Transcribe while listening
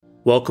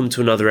Welcome to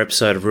another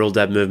episode of Real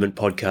Dad Movement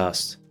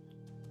Podcast.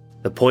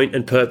 The point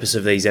and purpose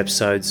of these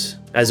episodes,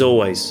 as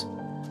always,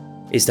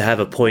 is to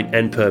have a point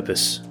and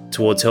purpose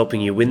towards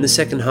helping you win the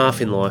second half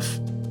in life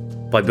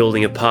by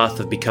building a path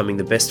of becoming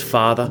the best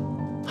father,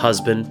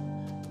 husband,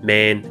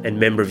 man, and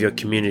member of your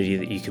community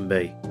that you can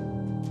be.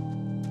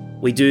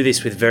 We do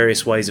this with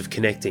various ways of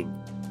connecting.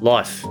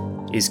 Life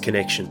is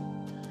connection.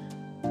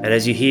 And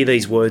as you hear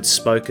these words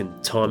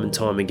spoken time and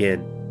time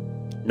again,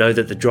 know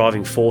that the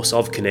driving force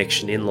of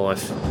connection in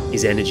life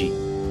is energy,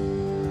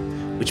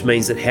 which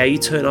means that how you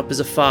turn up as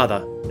a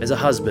father, as a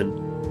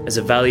husband, as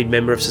a valued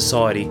member of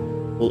society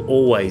will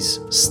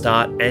always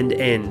start and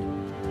end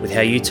with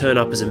how you turn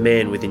up as a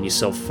man within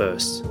yourself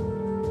first.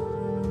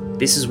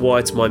 This is why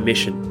it's my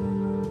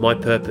mission, my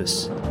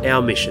purpose,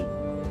 our mission,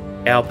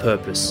 our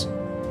purpose,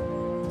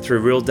 through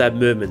Real Dad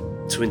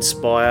Movement to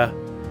inspire,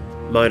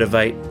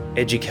 motivate,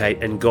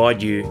 educate and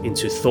guide you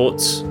into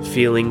thoughts,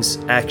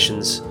 feelings,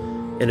 actions,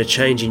 and a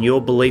change in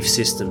your belief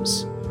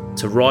systems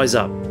to rise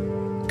up,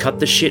 cut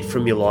the shit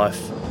from your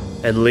life,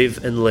 and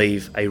live and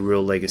leave a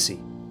real legacy.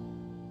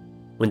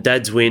 When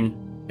dads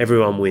win,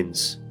 everyone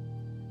wins.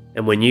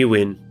 And when you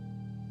win,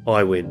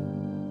 I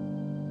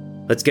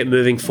win. Let's get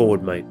moving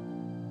forward, mate.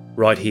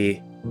 Right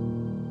here,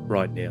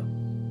 right now.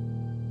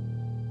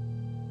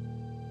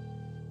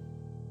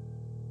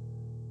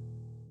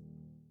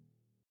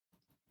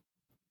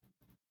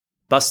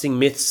 Busting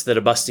myths that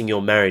are busting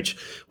your marriage.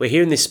 We're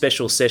here in this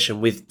special session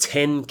with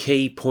 10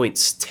 key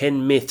points,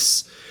 10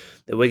 myths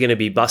that we're going to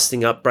be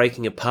busting up,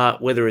 breaking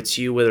apart, whether it's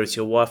you, whether it's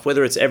your wife,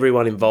 whether it's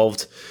everyone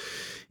involved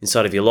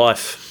inside of your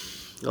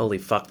life. Holy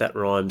fuck, that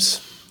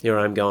rhymes. Here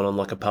I am going on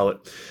like a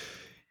poet.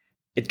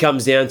 It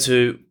comes down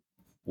to,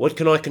 what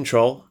can I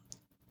control?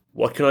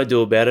 What can I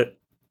do about it?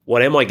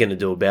 What am I going to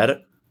do about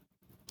it?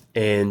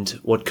 And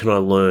what can I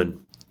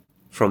learn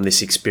from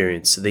this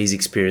experience, these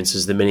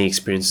experiences, the many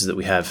experiences that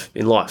we have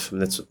in life?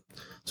 And that's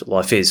what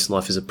life is.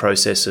 Life is a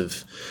process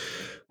of,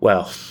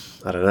 well,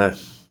 I don't know.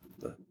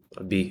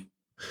 I'd be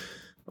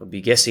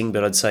guessing,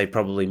 but I'd say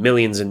probably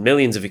millions and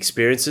millions of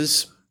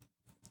experiences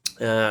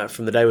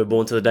from the day we're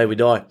born to the day we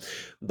die.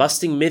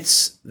 Busting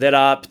myths that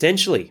are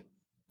potentially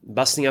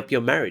busting up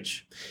your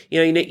marriage.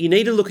 You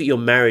need to look at your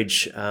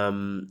marriage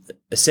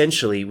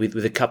essentially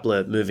with a couple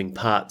of moving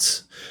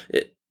parts.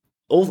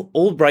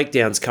 All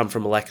breakdowns come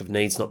from a lack of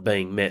needs not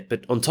being met.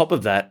 But on top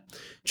of that,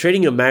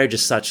 treating your marriage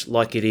as such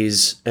like it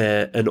is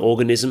an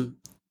organism,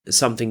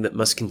 something that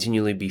must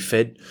continually be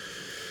fed.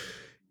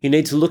 You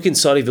need to look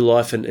inside of your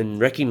life and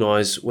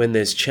recognize when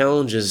there's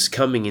challenges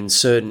coming in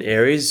certain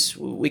areas.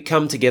 We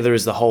come together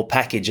as the whole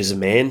package as a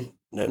man,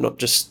 not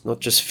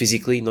just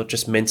physically, not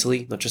just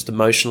mentally, not just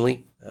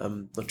emotionally,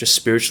 not just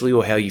spiritually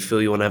or how you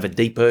feel you want to have a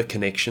deeper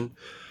connection.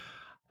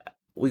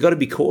 We got to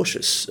be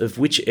cautious of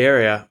which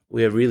area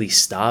we are really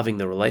starving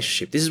the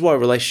relationship. This is why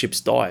relationships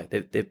die.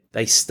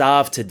 They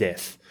starve to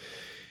death.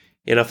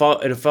 If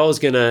I was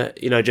gonna,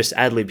 just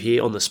ad lib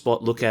here on the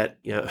spot, look at,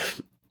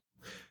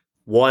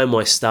 why am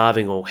I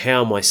starving or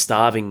how am I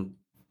starving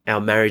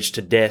our marriage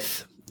to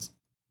death,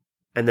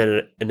 and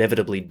then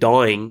inevitably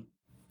dying?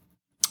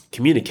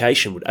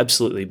 Communication would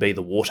absolutely be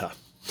the water.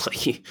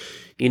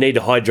 You need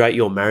to hydrate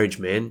your marriage,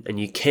 man, and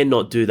you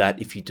cannot do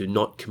that if you do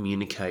not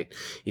communicate.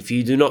 If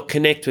you do not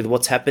connect with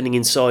what's happening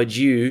inside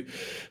you,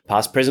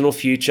 past, present, or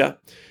future,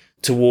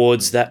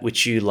 towards that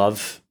which you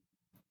love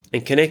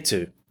and connect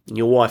to, and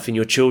your wife and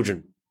your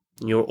children,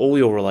 and all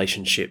your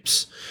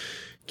relationships.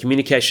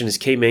 Communication is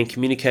key, man.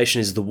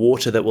 Communication is the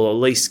water that will at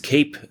least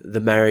keep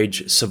the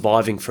marriage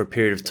surviving for a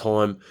period of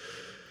time,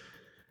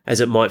 as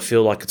it might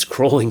feel like it's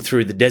crawling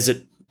through the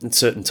desert at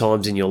certain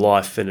times in your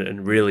life, and it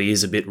really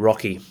is a bit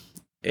rocky.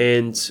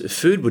 And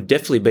food would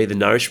definitely be the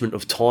nourishment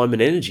of time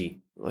and energy.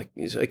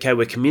 Okay,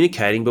 we're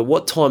communicating, but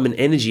what time and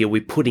energy are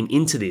we putting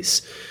into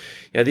this?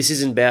 This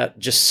isn't about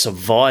just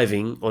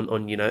surviving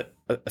on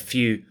a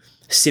few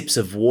sips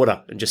of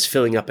water and just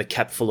filling up a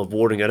cap full of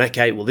water and going,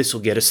 okay, well, this will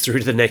get us through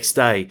to the next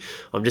day.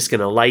 I'm just going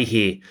to lay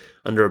here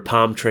under a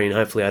palm tree and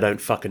hopefully I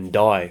don't fucking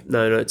die.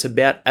 No, it's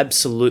about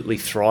absolutely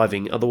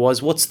thriving.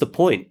 Otherwise, what's the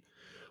point?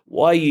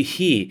 Why are you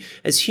here?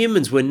 As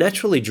humans, we're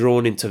naturally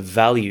drawn into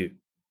value.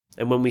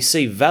 And when we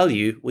see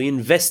value, we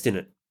invest in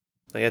it.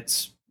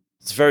 It's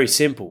very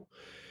simple.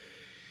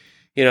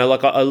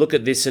 I look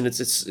at this and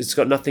it's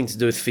got nothing to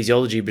do with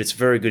physiology, but it's a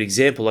very good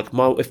example.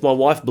 If my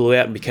wife blew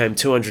out and became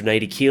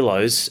 280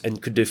 kilos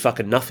and could do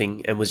fucking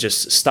nothing and was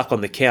just stuck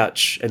on the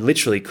couch and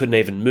literally couldn't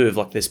even move,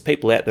 there's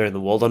people out there in the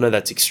world. I know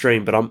that's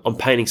extreme, but I'm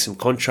painting some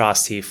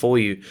contrast here for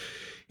you.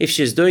 If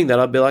she was doing that,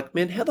 I'd be like,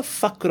 man, how the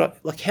fuck could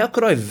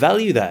I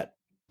value that?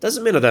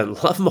 Doesn't mean I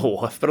don't love my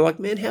wife, but I'm like,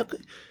 man, how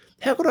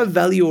could I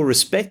value or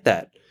respect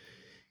that?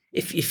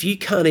 If you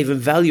can't even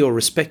value or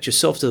respect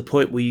yourself to the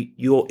point where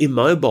you're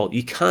immobile,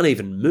 you can't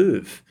even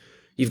move.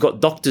 You've got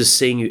doctors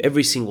seeing you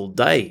every single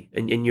day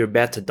and you're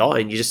about to die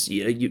and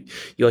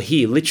you're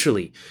here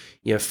literally,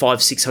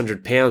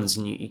 500-600 pounds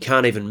and you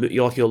can't even move.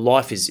 Your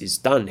life is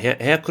done.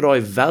 How could I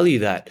value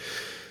that?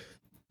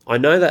 I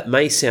know that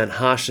may sound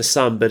harsh to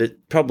some, but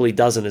it probably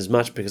doesn't as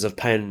much because I've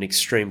painted an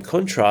extreme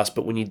contrast.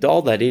 But when you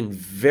dial that in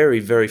very,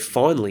 very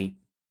finely,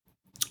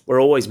 we're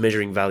always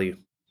measuring value.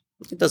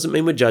 It doesn't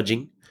mean we're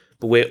judging,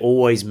 but we're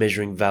always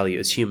measuring value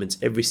as humans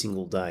every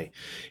single day.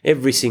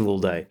 Every single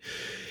day.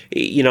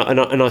 You know,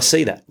 and I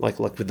see that, like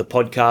with the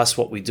podcast,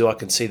 what we do, I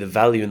can see the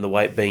value in the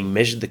way it being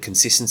measured, the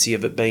consistency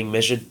of it being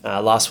measured.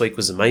 Last week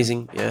was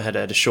amazing. Yeah, I had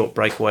a short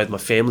breakaway with my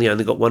family. I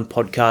only got one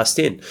podcast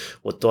in.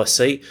 What do I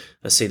see?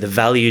 I see the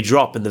value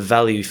drop, and the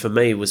value for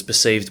me was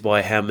perceived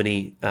by how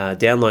many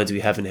downloads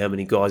we have and how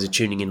many guys are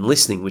tuning in and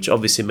listening, which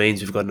obviously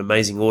means we've got an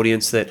amazing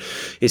audience that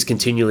is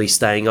continually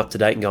staying up to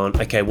date and going,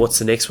 okay, what's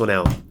the next one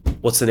out?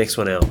 What's the next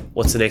one out?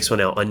 What's the next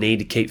one out? I need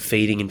to keep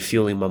feeding and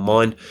fueling my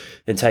mind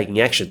and taking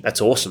action. That's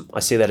awesome.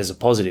 I see that as a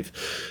positive.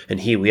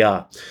 And here we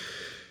are.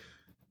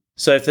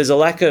 So if there's a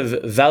lack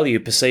of value,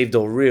 perceived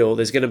or real,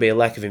 there's going to be a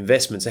lack of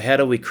investment. So how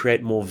do we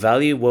create more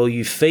value? Well,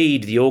 you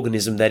feed the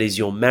organism that is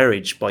your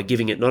marriage by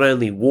giving it not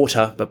only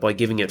water, but by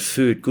giving it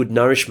food, good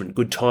nourishment,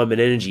 good time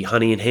and energy,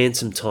 honey and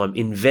handsome time,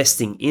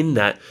 investing in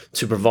that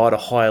to provide a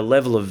higher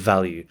level of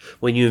value.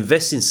 When you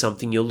invest in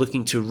something, you're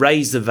looking to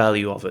raise the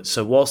value of it.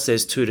 So whilst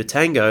there's two to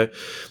tango,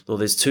 or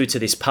there's two to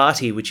this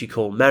party, which you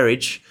call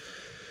marriage,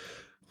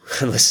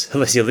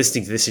 unless you're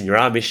listening to this in your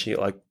Amish, you're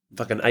like,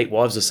 fucking 8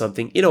 wives or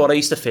something. You know what? I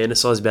used to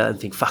fantasize about it and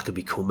think, fuck, it'd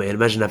be cool, man.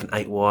 Imagine having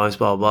 8 wives,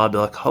 blah, blah, blah. I'd be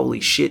like, holy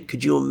shit,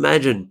 could you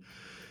imagine?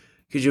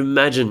 Could you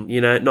imagine,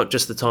 you know, not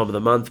just the time of the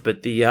month,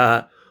 but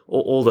the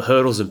all the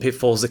hurdles and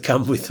pitfalls that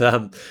come with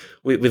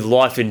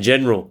life in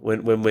general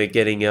when we're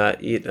getting,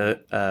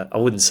 I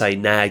wouldn't say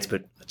nagged,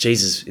 but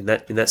Jesus, in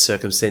that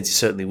circumstance, you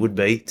certainly would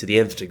be to the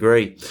nth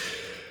degree.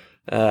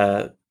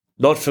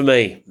 Not for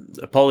me.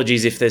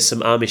 Apologies if there's some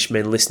Amish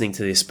men listening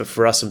to this, but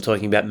for us, I'm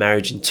talking about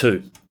marriage in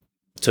two,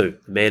 the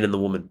man and the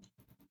woman.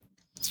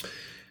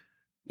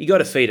 You got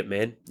to feed it,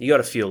 man. You got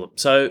to fuel it.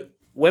 So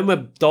when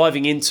we're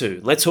diving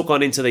into, let's hook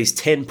on into these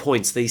 10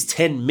 points, these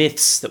 10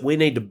 myths that we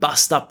need to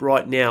bust up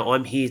right now.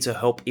 I'm here to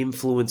help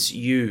influence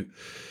you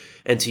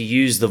and to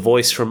use the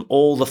voice from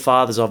all the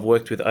fathers I've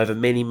worked with over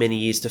many, many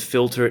years to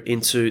filter it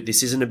into,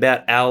 this isn't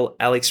about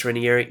Alex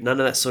Ranieri, none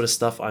of that sort of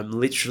stuff. I'm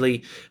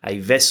literally a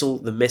vessel,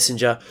 the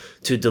messenger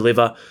to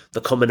deliver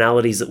the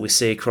commonalities that we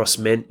see across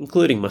men,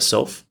 including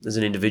myself as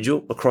an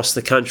individual, across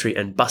the country,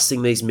 and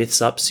busting these myths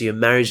up so your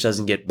marriage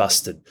doesn't get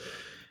busted.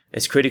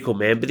 It's critical,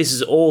 man. But this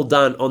is all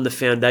done on the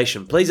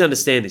foundation. Please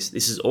understand this.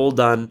 This is all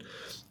done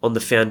on the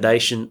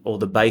foundation or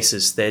the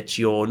basis that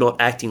you're not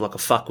acting like a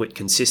fuckwit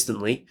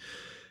consistently,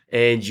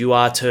 and you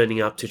are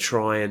turning up to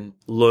try and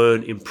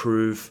learn,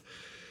 improve,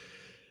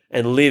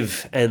 and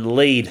live and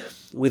lead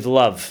with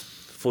love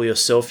for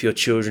yourself, your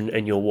children,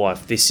 and your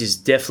wife. This is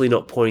definitely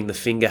not pointing the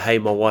finger, hey,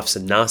 my wife's a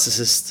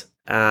narcissist.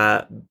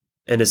 And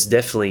it's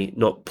definitely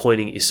not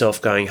pointing at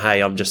yourself going, hey,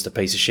 I'm just a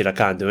piece of shit, I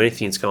can't do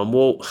anything. It's going,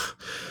 well,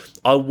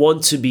 I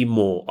want to be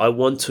more. I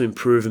want to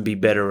improve and be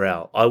better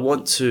out. I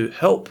want to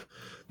help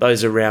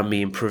those around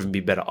me improve and be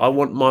better. I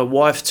want my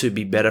wife to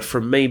be better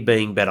from me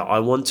being better. I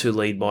want to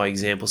lead by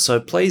example. So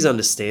please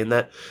understand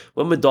that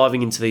when we're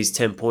diving into these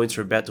 10 points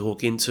we're about to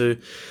hook into,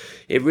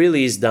 it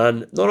really is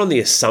done not on the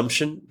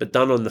assumption, but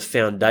done on the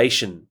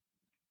foundation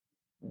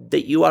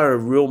that you are a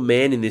real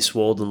man in this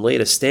world and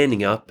leader,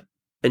 standing up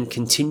and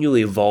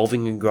continually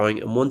evolving and growing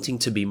and wanting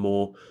to be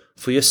more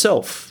for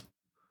yourself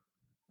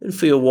and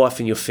for your wife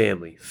and your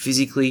family,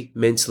 physically,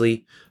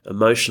 mentally,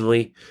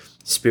 emotionally,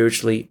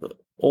 spiritually,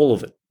 all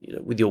of it. You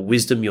know, with your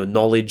wisdom, your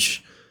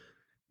knowledge,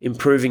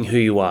 improving who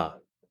you are.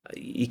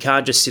 You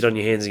can't just sit on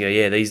your hands and go,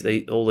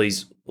 yeah, all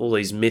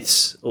these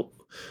myths,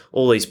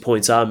 all these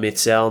points are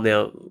myths, Al.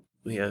 Now,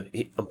 you know,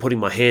 I'm putting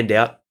my hand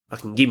out.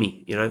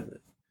 Gimme, you know,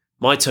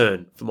 my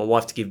turn for my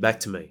wife to give back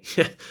to me.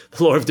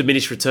 The law of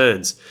diminished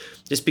returns.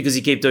 Just because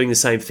you keep doing the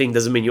same thing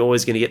doesn't mean you're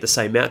always going to get the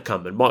same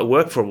outcome. It might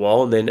work for a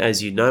while, and then,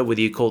 as you know,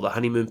 whether you call it the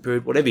honeymoon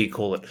period, whatever you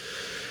call it,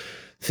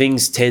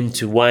 things tend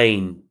to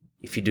wane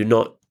if you do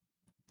not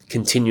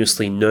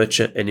continuously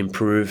nurture and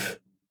improve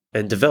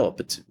and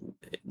develop.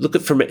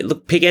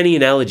 Pick any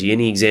analogy,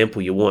 any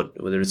example you want,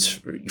 whether it's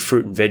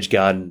fruit and veg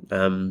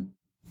garden.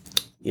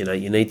 You know,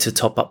 you need to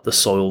top up the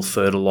soil,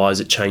 fertilize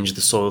it, change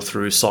the soil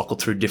cycle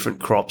through different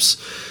crops,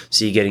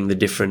 so you're getting the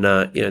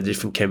different,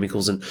 different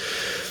chemicals. And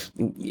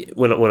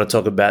when I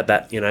talk about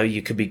that, you know,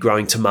 you could be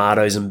growing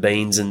tomatoes and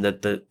beans, and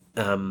that the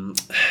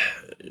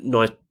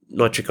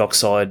nitric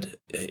oxide,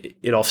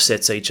 it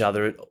offsets each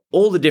other.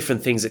 All the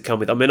different things that come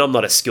with. I mean, I'm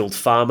not a skilled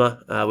farmer.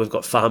 We've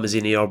got farmers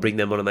in here. I'll bring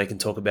them on and they can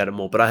talk about it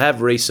more. But I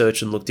have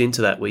researched and looked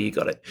into that, where you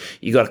got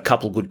a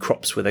couple good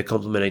crops where they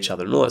complement each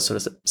other and all that sort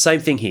of stuff. Same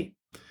thing here.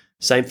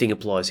 Same thing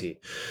applies here.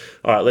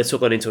 All right, let's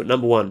hook on into it.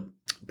 Number 1,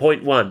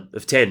 point 1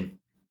 of 10.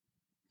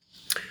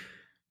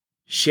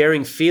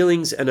 Sharing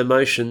feelings and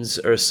emotions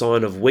are a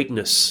sign of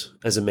weakness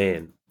as a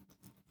man.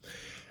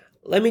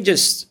 Let me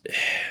just...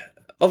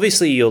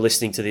 Obviously, you're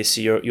listening to this, so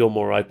you're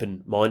more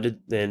open-minded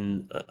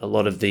than a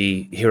lot of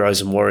the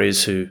heroes and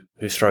warriors who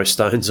throw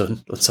stones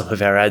on some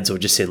of our ads, or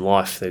just in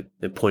life.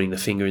 They're pointing the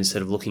finger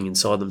instead of looking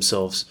inside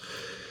themselves.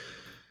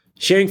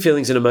 Sharing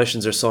feelings and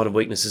emotions are a sign of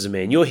weakness as a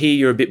man. You're here,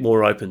 you're a bit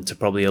more open to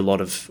probably a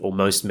lot of, or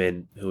most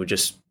men who are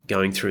just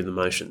going through the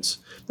motions.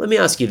 Let me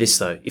ask you this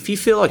though. If you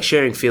feel like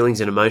sharing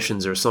feelings and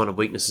emotions are a sign of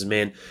weakness as a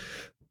man,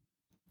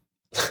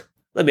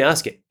 let me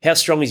ask it. How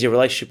strong is your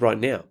relationship right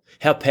now?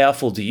 How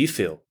powerful do you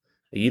feel?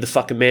 Are you the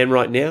fucking man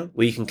right now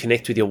where you can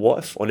connect with your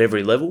wife on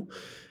every level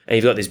and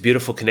you've got this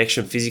beautiful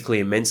connection physically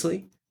and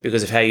mentally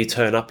because of how you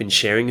turn up in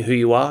sharing who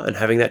you are and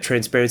having that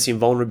transparency and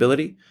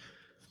vulnerability?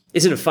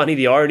 Isn't it funny,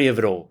 the irony of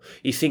it all?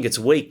 You think it's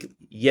weak,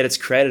 yet it's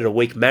created a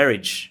weak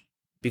marriage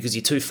because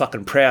you're too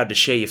fucking proud to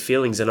share your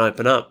feelings and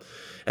open up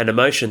and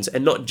emotions,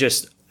 and not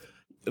just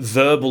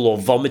verbal or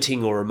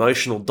vomiting or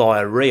emotional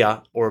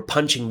diarrhea or a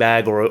punching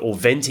bag or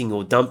venting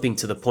or dumping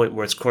to the point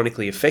where it's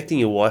chronically affecting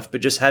your wife,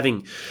 but just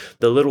having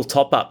the little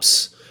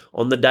top-ups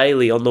on the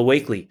daily, on the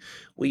weekly,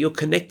 where you're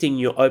connecting,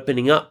 you're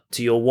opening up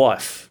to your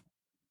wife.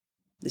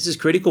 This is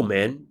critical,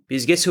 man,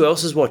 because guess who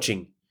else is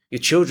watching? Your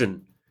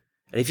children.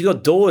 And if you've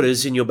got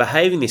daughters and you're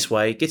behaving this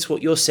way, guess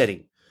what you're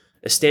setting?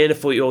 A standard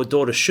for what your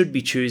daughter should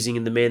be choosing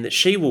in the man that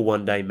she will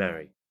one day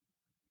marry.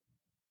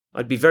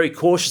 I'd be very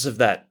cautious of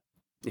that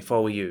if I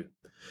were you.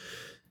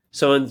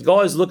 So when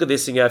guys look at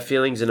this and go,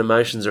 feelings and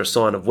emotions are a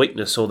sign of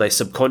weakness, or they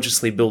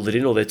subconsciously build it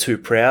in, or they're too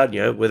proud,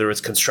 whether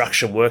it's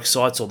construction work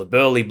sites or the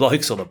burly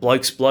blokes or the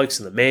blokes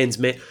and the man's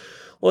man,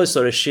 all this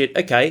sort of shit.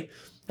 Okay,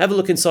 have a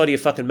look inside of your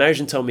fucking marriage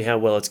and tell me how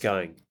well it's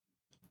going.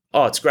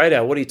 Oh, it's great,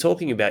 Al. What are you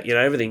talking about?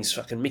 Everything's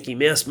fucking Mickey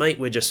Mouse, mate.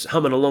 We're just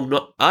humming along.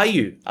 Not, are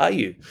you?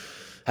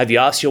 Have you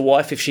asked your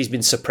wife if she's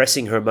been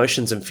suppressing her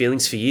emotions and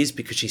feelings for years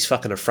because she's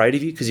fucking afraid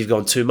of you because you've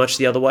gone too much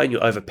the other way and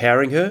you're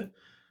overpowering her?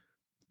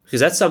 Because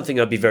that's something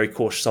I'd be very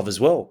cautious of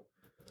as well.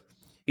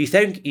 You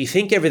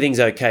think everything's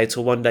okay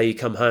till one day you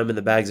come home and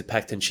the bags are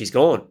packed and she's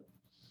gone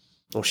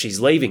or she's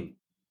leaving.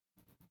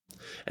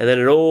 And then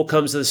it all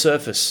comes to the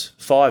surface.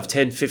 5,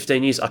 10,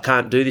 15 years, I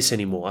can't do this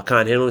anymore. I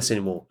can't handle this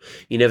anymore.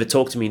 You never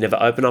talk to me, you never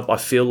open up. I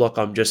feel like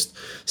I'm just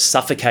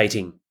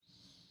suffocating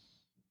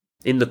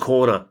in the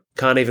corner.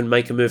 Can't even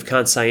make a move,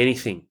 can't say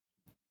anything.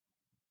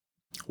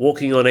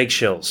 Walking on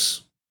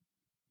eggshells.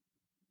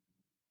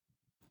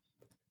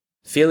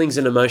 Feelings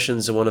and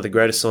emotions are one of the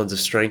greatest signs of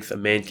strength a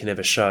man can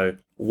ever show,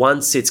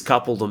 once it's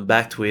coupled and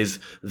backed with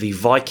the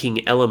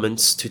Viking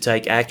elements to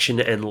take action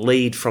and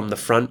lead from the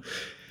front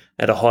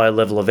at a higher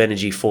level of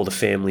energy for the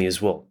family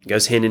as well. It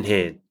goes hand in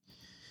hand.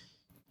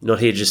 You're not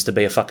here just to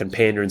be a fucking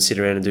panda and sit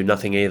around and do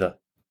nothing either.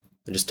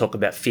 And just talk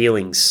about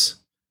feelings,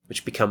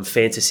 which become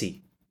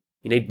fantasy.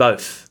 You need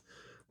both.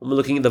 When we're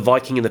looking at the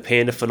Viking and the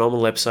Panda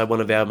phenomenal episode, one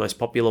of our most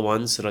popular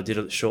ones that I did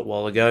a short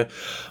while ago,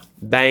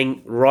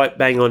 bang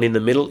on in the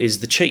middle is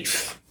the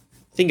chief.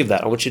 Think of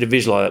that. I want you to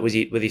visualize that,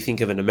 whether you think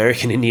of an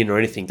American Indian or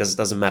anything,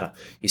 doesn't matter.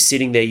 You're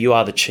sitting there, you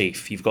are the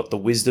chief. You've got the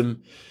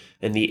wisdom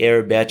and the air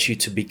about you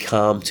to be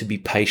calm, to be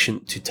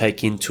patient, to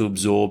take in, to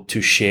absorb,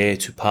 to share,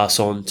 to pass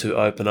on, to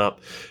open up.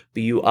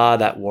 But you are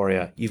that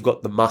warrior. You've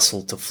got the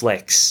muscle to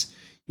flex.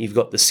 You've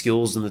got the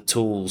skills and the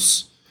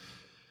tools.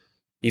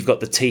 You've got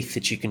the teeth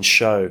that you can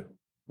show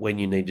when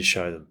you need to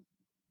show them.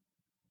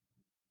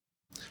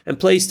 And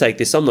please take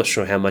this. I'm not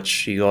sure how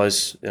much you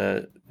guys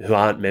who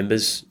aren't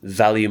members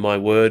value my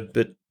word,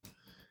 but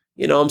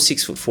I'm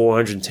 6'4",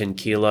 110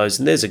 kilos,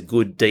 and there's a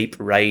good deep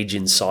rage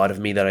inside of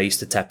me that I used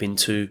to tap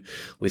into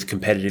with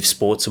competitive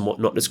sports and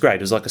whatnot. It's great.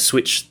 It was like a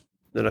switch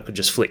that I could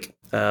just flick.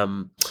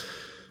 I've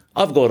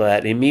got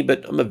that in me,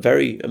 but I'm a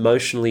very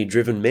emotionally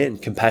driven man,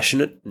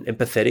 compassionate and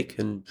empathetic,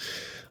 and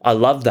I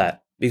love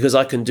that because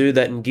I can do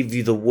that and give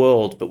you the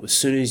world. But as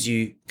soon as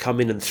you come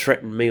in and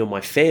threaten me or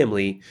my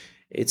family,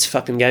 it's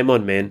fucking game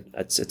on, man.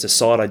 It's a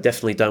side I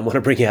definitely don't want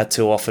to bring out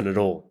too often at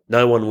all.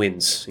 No one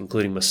wins,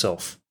 including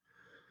myself.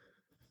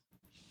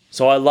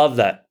 So I love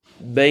that.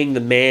 Being the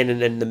man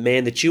and the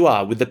man that you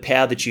are with the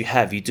power that you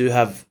have. You do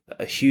have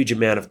a huge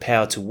amount of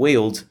power to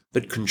wield,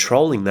 but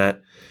controlling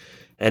that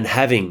and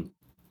having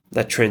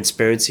that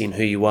transparency in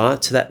who you are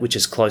to that which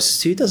is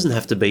closest to you doesn't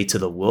have to be to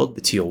the world,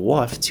 but to your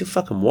wife. It's your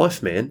fucking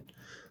wife, man.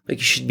 Like,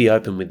 you should be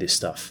open with this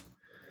stuff.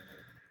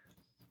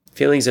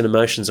 Feelings and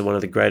emotions are one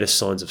of the greatest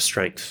signs of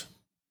strength.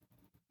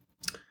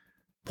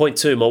 Point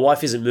 2, my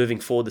wife isn't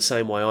moving forward the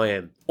same way I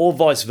am, or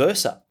vice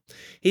versa.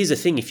 Here's the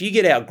thing, if you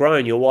get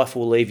outgrown, your wife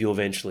will leave you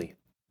eventually.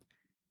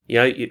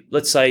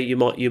 Let's say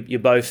you're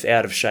both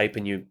out of shape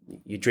and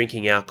you're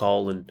drinking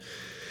alcohol and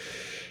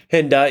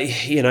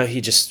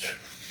you're just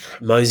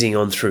moseying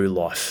on through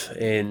life,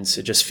 and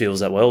it just feels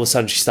that way. All of a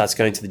sudden she starts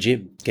going to the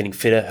gym, getting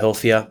fitter,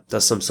 healthier,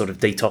 does some sort of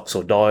detox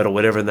or diet or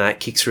whatever, and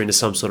that kicks her into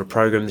some sort of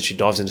program, that she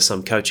dives into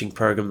some coaching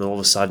program, then all of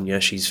a sudden,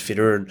 she's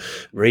fitter and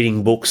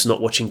reading books,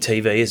 not watching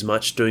TV as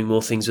much, doing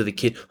more things with the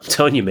kid. I'm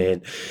telling you,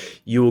 man,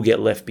 you will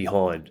get left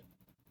behind.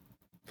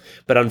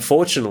 But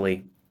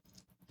unfortunately,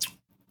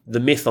 the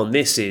myth on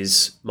this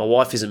is my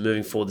wife isn't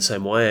moving forward the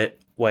same way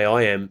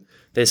I am.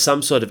 There's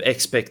some sort of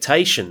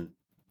expectation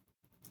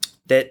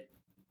that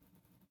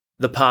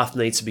the path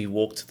needs to be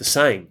walked the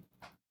same.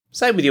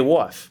 Same with your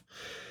wife.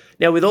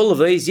 Now, with all of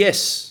these,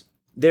 yes,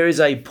 there is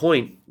a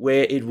point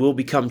where it will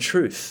become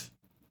truth.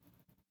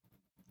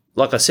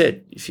 like I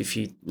said, if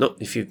you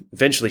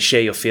eventually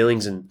share your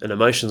feelings and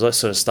emotions, that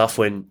sort of stuff,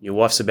 when your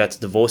wife's about to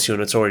divorce you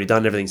and it's already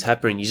done, everything's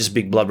happening, you're just a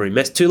big blubbering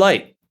mess. Too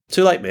late,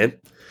 man.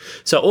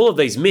 So all of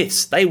these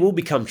myths, they will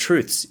become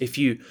truths if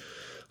you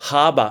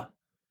harbor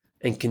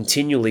and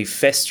continually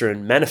fester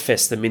and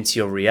manifest them into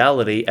your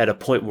reality at a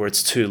point where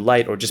it's too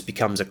late, or it just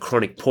becomes a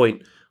chronic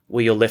point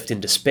where you're left in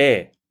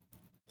despair.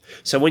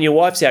 So when your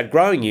wife's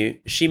outgrowing you,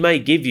 she may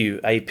give you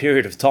a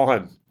period of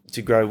time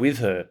to grow with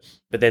her,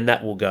 but then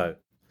that will go.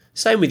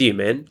 Same with you,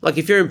 man. Like,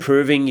 if you're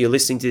improving, you're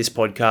listening to this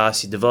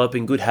podcast, you're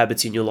developing good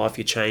habits in your life,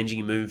 you're changing,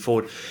 you're moving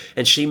forward,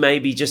 and she may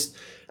be just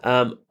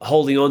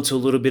holding on to a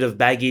little bit of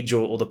baggage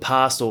or the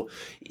past, or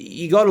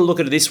you got to look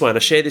at it this way. And I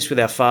shared this with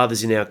our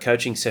fathers in our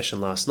coaching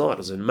session last night. It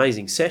was an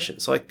amazing session.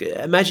 It's like,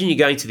 imagine you're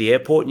going to the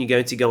airport and you're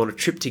going to go on a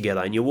trip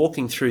together, and you're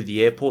walking through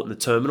the airport and the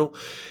terminal,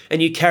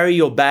 and you carry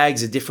your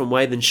bags a different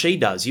way than she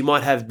does. You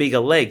might have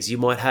bigger legs. You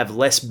might have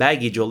less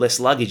baggage or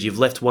less luggage. You've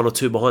left one or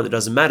two behind. That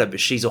doesn't matter,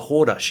 but she's a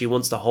hoarder. She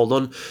wants to hold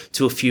on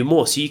to a few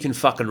more, so you can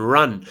fucking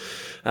run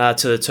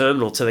to the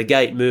terminal, to the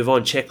gate, move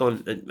on, check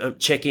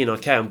in.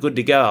 Okay, I'm good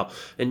to go.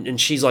 And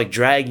she's like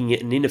dragging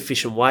it in an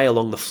inefficient way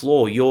along the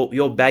floor.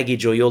 Your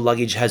baggage or your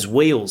luggage has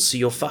wheels, so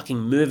you're fucking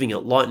moving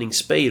at lightning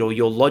speed. Or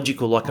you're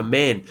logical like a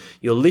man.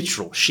 You're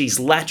literal. She's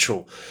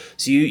lateral.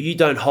 So you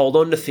don't hold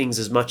on to things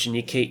as much, and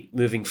you keep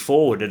moving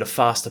forward at a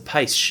faster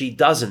pace. She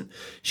doesn't.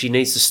 She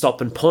needs to stop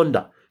and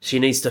ponder. She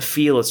needs to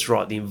feel it's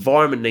right. The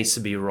environment needs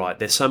to be right.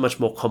 They're so much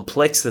more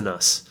complex than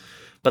us.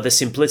 But the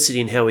simplicity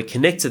in how we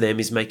connect to them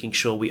is making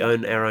sure we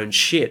own our own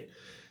shit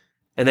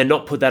and then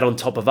not put that on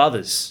top of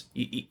others.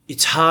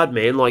 It's hard,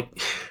 man. Like,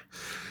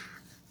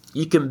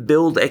 you can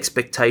build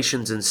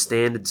expectations and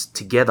standards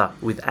together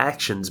with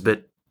actions,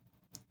 but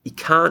you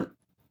can't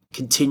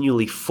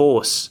continually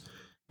force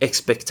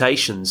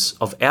expectations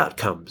of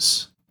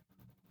outcomes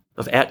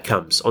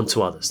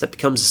onto others. That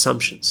becomes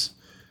assumptions.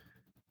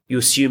 You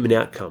assume an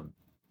outcome,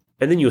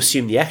 and then you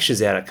assume the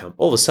action's outcome.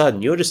 All of a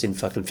sudden, you're just in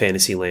fucking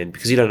fantasy land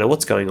because you don't know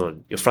what's going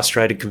on. You're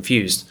frustrated,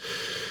 confused.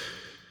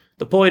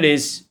 The point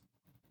is,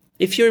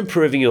 if you're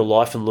improving your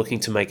life and looking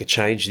to make a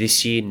change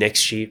this year,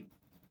 next year,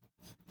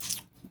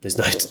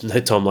 there's no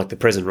time like the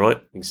present,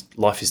 right? Because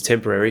life is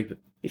temporary. But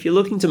if you're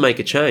looking to make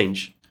a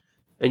change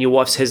and your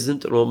wife's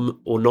hesitant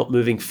or not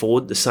moving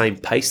forward the same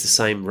pace, the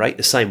same rate,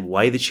 the same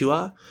way that you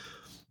are,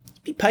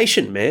 be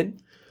patient, man.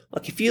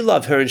 Like, if you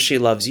love her and she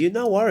loves you,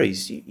 no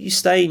worries. You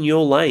stay in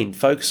your lane,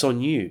 focus on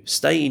you,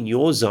 stay in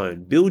your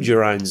zone, build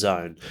your own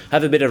zone,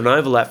 have a bit of an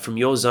overlap from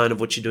your zone of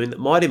what you're doing that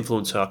might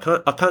influence her.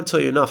 I can't tell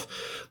you enough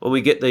when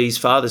we get these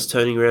fathers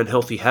turning around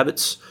healthy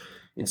habits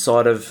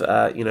inside of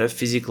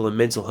physical and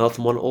mental health,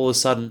 and all of a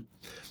sudden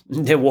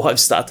their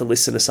wives start to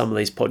listen to some of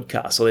these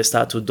podcasts, or they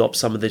start to adopt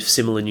some of the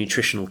similar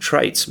nutritional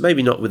traits,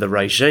 maybe not with a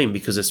regime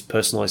because it's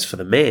personalized for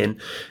the man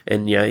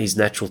and his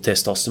natural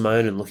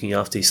testosterone and looking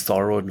after his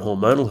thyroid and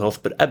hormonal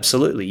health, but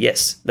absolutely,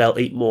 yes, they'll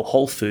eat more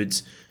whole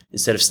foods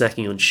instead of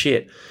snacking on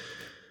shit.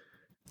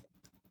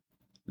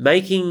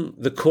 Making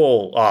the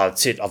call,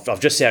 that's it, I've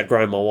just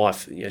outgrown my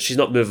wife, she's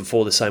not moving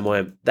forward the same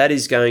way, that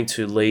is going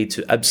to lead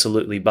to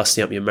absolutely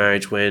busting up your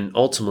marriage, when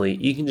ultimately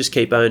you can just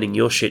keep owning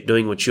your shit,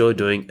 doing what you're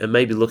doing, and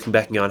maybe looking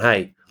back and going,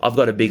 hey, I've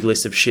got a big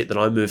list of shit that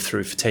I moved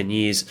through for 10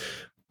 years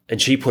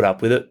and she put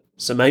up with it,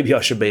 so maybe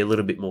I should be a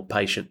little bit more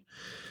patient.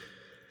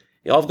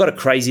 I've got a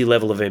crazy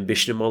level of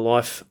ambition in my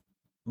life.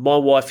 My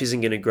wife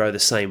isn't going to grow the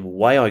same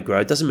way I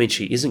grow. It doesn't mean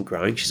she isn't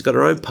growing. She's got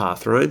her own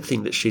path, her own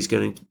thing that she's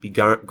going to be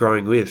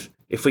growing with.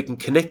 If we can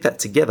connect that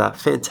together,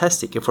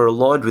 fantastic. If we're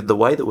aligned with the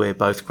way that we're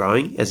both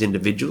growing as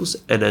individuals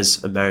and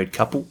as a married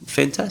couple,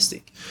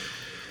 fantastic.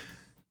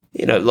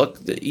 Look,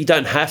 you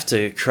don't have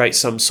to create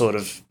some sort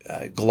of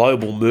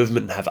global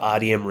movement and have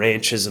RDM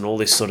ranches and all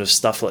this sort of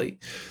stuff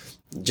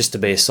just to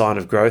be a sign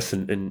of growth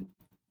and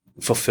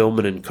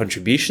fulfillment and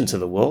contribution to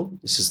the world.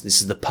 This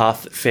is the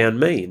path that found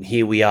me, and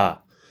here we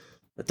are.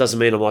 That doesn't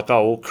mean I'm like,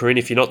 oh, well, Corinne,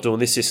 if you're not doing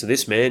this or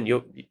this, man,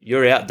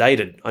 you're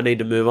outdated. I need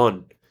to move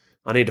on.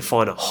 I need to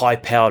find a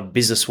high-powered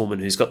businesswoman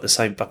who's got the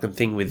same fucking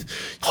thing with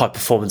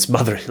high-performance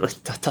mothering.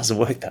 Like, that doesn't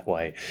work that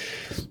way.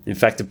 In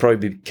fact, it'd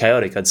probably be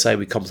chaotic. I'd say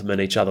we complement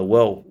each other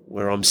well,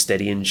 where I'm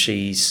steady and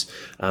she's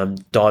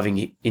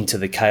diving into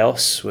the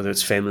chaos, whether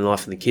it's family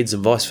life and the kids,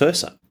 and vice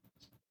versa.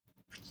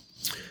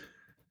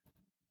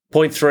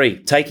 Point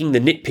 3, taking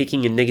the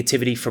nitpicking and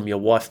negativity from your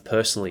wife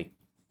personally.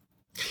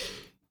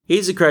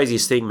 Here's the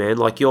craziest thing, man.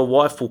 Like, your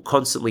wife will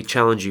constantly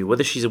challenge you,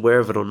 whether she's aware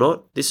of it or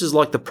not. This is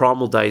like the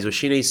primal days where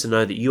she needs to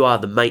know that you are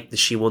the mate that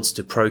she wants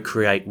to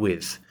procreate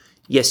with.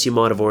 Yes, you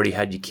might have already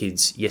had your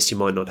kids. Yes, you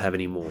might not have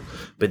any more.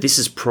 But this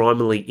is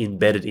primarily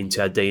embedded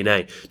into our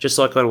DNA. Just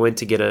like when I went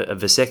to get a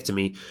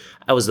vasectomy,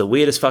 that was the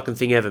weirdest fucking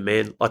thing ever,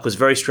 man. Like, it was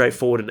very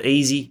straightforward and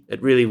easy.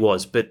 It really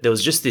was. But there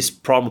was just this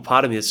primal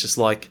part of me that's just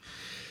like...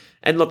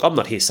 And look, I'm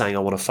not here saying I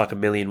want to fuck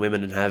 1 million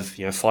women and have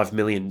 5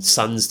 million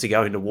sons to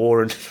go into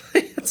war, and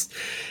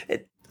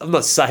I'm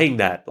not saying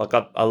that. Like,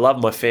 I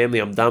love my family.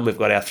 I'm done. We've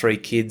got our 3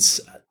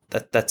 kids.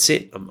 That's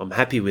it. I'm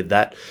happy with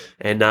that,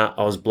 and I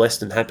was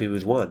blessed and happy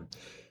with one.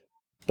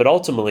 But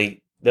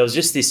ultimately, there was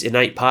just this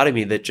innate part of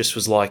me that just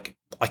was like,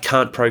 I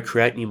can't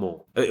procreate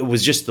anymore. It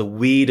was just the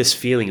weirdest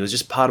feeling. It was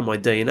just part of my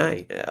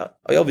DNA.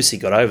 I obviously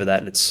got over that,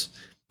 and it's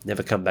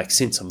never come back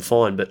since. I'm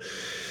fine, but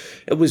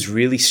it was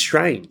really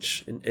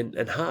strange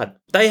and hard.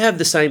 They have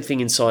the same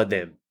thing inside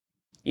them.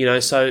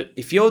 So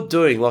if you're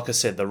doing, like I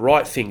said, the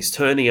right things,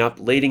 turning up,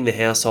 leading the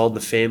household,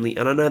 the family,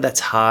 and I know that's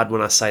hard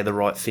when I say the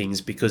right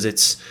things because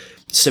it's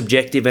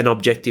subjective and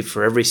objective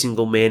for every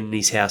single man in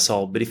his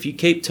household. But if you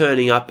keep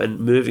turning up and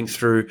moving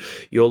through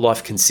your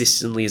life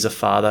consistently as a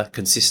father,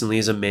 consistently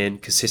as a man,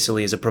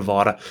 consistently as a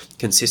provider,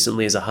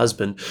 consistently as a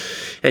husband,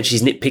 and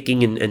she's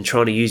nitpicking and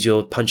trying to use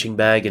your punching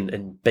bag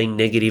and being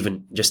negative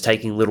and just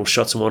taking little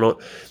shots and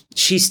whatnot,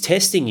 she's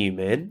testing you,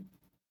 man.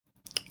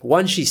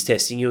 One, she's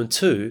testing you, and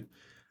two,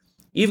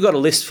 you've got a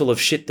list full of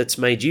shit that's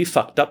made you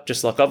fucked up,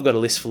 just like I've got a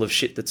list full of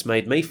shit that's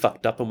made me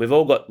fucked up, and we've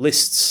all got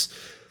lists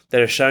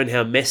that are shown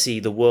how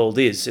messy the world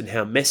is and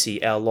how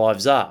messy our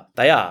lives are.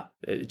 They are.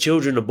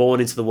 Children are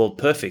born into the world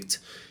perfect,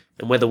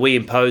 and whether we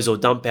impose or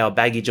dump our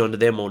baggage onto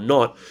them or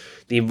not,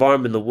 the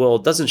environment in the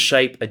world doesn't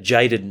shape a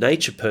jaded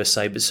nature per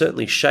se, but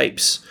certainly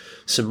shapes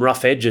some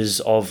rough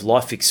edges of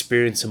life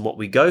experience and what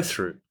we go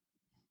through.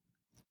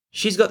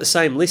 She's got the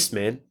same list,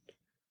 man.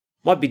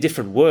 Might be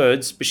different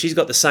words, but she's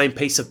got the same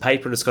piece of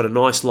paper and it's got a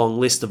nice long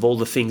list of all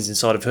the things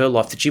inside of her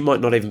life that you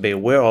might not even be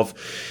aware of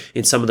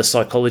in some of the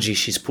psychology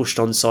she's pushed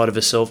inside of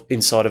herself,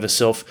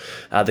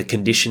 the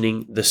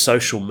conditioning, the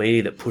social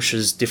media that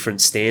pushes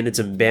different standards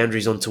and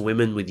boundaries onto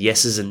women with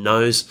yeses and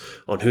nos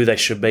on who they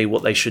should be,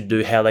 what they should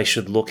do, how they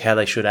should look, how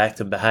they should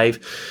act and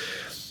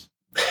behave.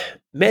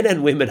 Men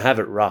and women have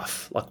it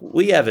rough. Like,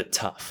 we have it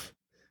tough.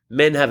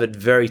 Men have it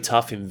very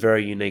tough in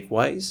very unique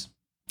ways,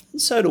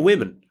 and so do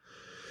women.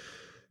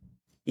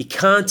 You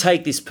can't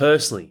take this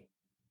personally.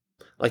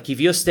 Like, if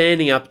you're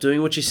standing up,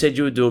 doing what you said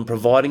you were doing,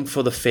 providing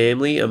for the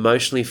family,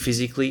 emotionally,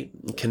 physically,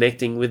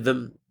 connecting with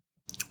them,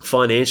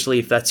 financially,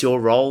 if that's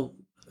your role,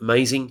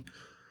 amazing.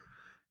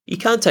 You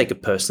can't take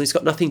it personally. It's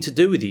got nothing to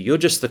do with you. You're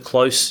the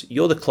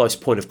close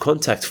point of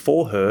contact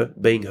for her,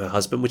 being her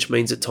husband, which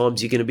means at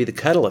times you're going to be the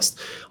catalyst.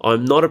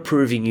 I'm not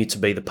approving you to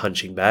be the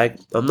punching bag.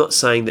 I'm not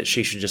saying that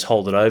she should just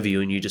hold it over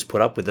you and you just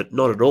put up with it.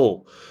 Not at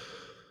all.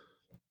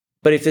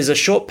 But if there's a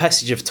short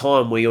passage of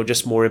time where you're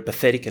just more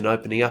empathetic and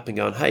opening up and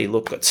going, hey,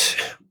 look,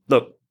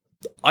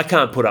 I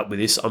can't put up with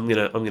this. I'm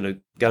gonna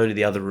go into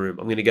the other room.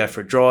 I'm gonna go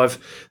for a drive.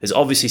 There's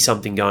obviously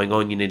something going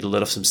on. You need to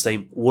let off some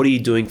steam. What are you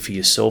doing for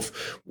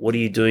yourself? What are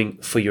you doing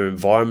for your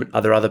environment?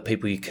 Are there other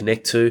people you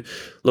connect to?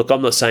 Look,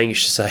 I'm not saying you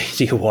should say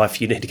to your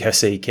wife, you need to go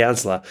see a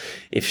counsellor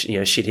if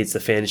shit hits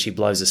the fan and she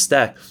blows a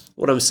stack.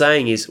 What I'm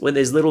saying is, when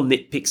there's little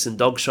nitpicks and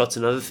dog shots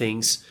and other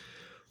things,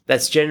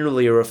 that's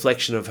generally a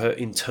reflection of her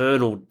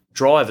internal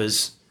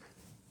drivers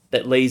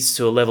that leads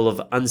to a level of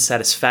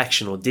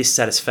unsatisfaction or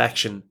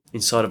dissatisfaction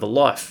inside of a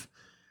life.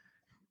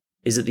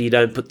 Is it that you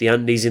don't put the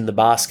undies in the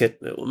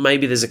basket?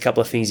 Maybe there's a couple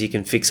of things you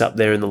can fix up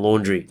there in the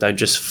laundry. Don't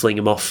just fling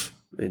them off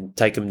and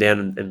take them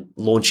down and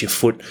launch your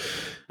foot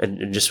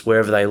and just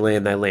wherever they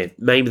land, they land.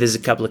 Maybe there's a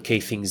couple of key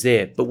things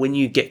there. But when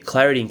you get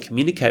clarity and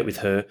communicate with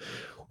her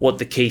what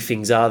the key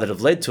things are that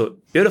have led to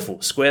it,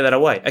 beautiful, square that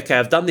away. Okay,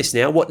 I've done this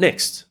now. What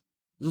next?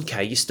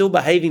 Okay, you're still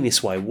behaving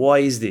this way. Why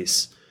is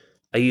this?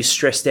 Are you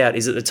stressed out?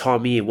 Is it the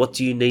time of year? What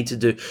do you need to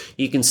do?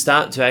 You can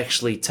start to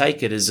actually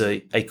take it as a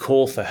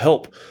call for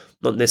help,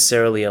 not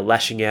necessarily a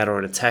lashing out or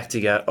an attack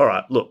to go, all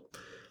right, look,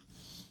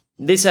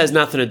 this has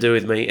nothing to do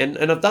with me. And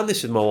I've done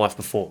this with my wife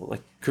before.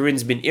 Like,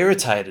 Corinne's been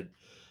irritated,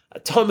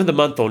 time of the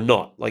month or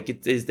not.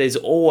 Like,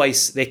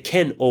 there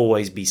can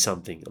always be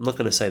something. I'm not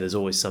going to say there's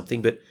always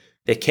something, but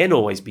there can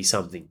always be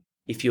something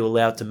if you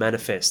allow it to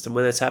manifest. And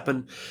when that's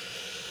happened,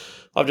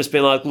 I've just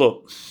been like,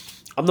 look,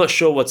 I'm not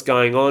sure what's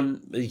going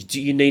on.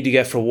 Do you need to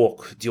go for a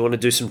walk? Do you want to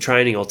do some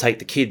training? I'll take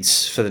the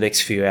kids for the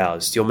next few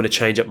hours. Do you want me to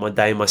change up my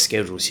day and my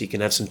schedule so you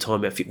can have some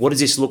time out? What does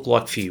this look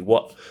like for you?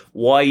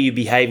 Why are you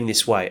behaving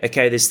this way?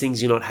 Okay, there's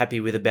things you're not happy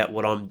with about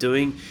what I'm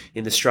doing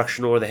in the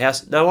structure or the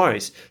house. No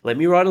worries. Let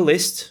me write a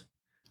list.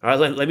 All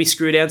right, let me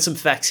screw down some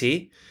facts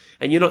here.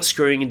 And you're not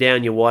screwing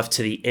down your wife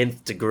to the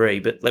nth degree,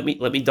 but let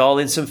me dial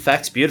in some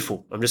facts.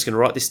 Beautiful. I'm just going to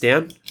write this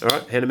down. All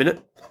right, hang on a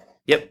minute.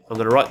 Yep, I'm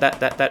going to write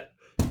that.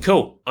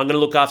 Cool. I'm going to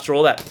look after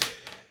all that.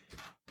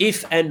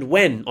 If and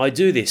when I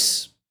do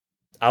this,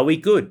 are we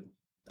good?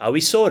 Are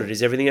we sorted?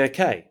 Is everything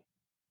okay?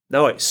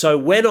 No. So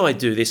when I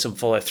do this and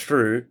follow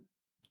through,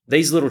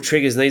 these little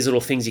triggers and these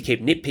little things you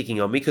keep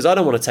nitpicking on me, because I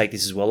don't want to take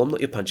this as well. I'm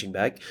not your punching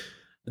bag.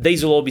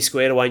 These will all be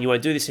squared away and you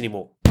won't do this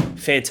anymore.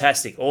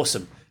 Fantastic.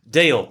 Awesome.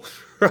 Deal.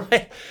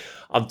 Right?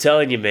 I'm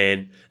telling you,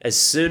 man, as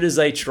soon as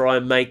they try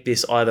and make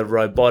this either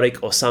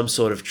robotic or some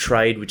sort of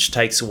trade which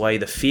takes away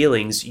the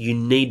feelings, you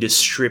need to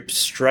strip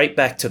straight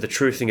back to the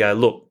truth and go,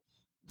 look,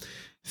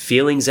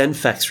 feelings and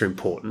facts are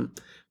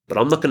important, but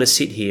I'm not going to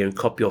sit here and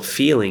copy your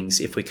feelings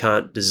if we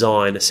can't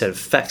design a set of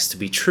facts to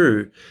be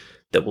true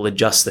that will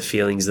adjust the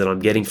feelings that I'm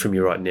getting from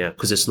you right now,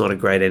 because it's not a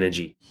great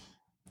energy.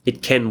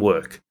 It can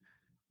work.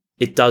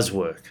 It does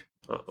work.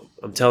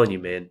 I'm telling you,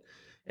 man.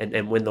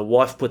 And when the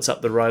wife puts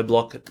up the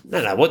roadblock,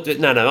 no,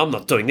 I'm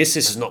not doing this.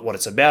 This is not what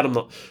it's about.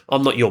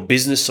 I'm not your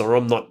business, or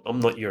I'm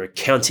not your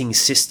accounting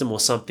system or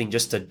something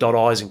just to dot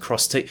I's and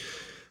cross T's.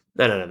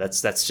 No.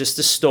 That's just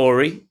a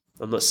story.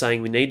 I'm not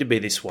saying we need to be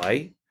this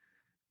way.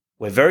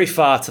 We're very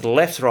far to the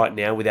left right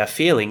now with our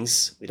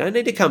feelings. We don't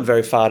need to come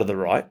very far to the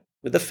right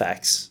with the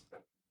facts.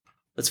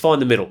 Let's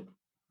find the middle.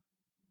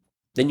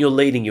 Then you're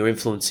leading, you're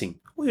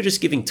influencing, or you're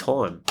just giving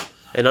time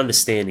and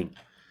understanding.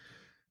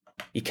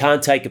 You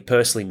can't take it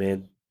personally,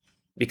 man,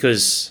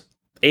 because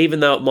even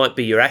though it might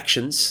be your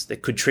actions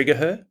that could trigger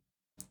her,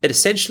 it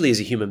essentially, as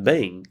a human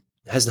being,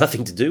 has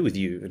nothing to do with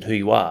you and who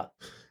you are.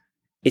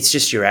 It's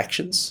just your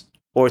actions,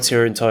 or it's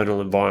her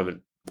internal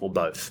environment, or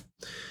both.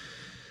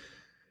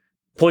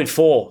 Point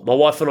 4, my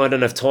wife and I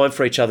don't have time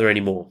for each other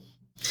anymore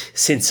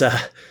since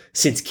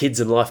kids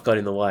and life got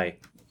in the way.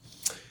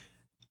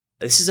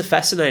 This is a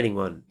fascinating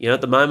one.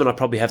 At the moment, I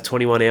probably have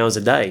 21 hours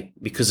a day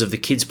because of the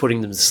kids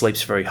putting them to sleep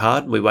very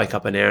hard. We wake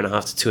up an hour and a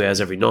half to 2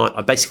 hours every night.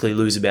 I basically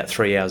lose about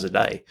 3 hours a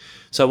day.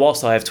 So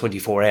whilst I have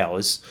 24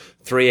 hours,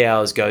 3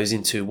 hours goes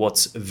into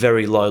what's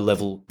very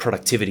low-level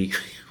productivity.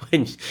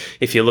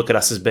 If you look at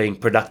us as being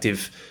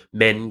productive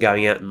men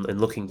going out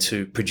and looking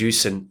to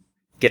produce and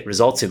get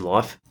results in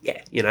life,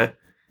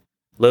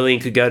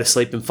 Lillian could go to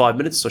sleep in 5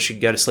 minutes, or she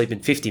could go to sleep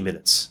in 50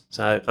 minutes.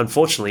 So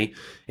unfortunately,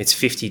 it's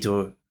 50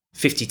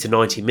 to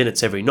 90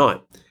 minutes every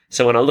night.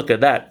 So when I look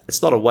at that,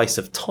 it's not a waste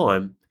of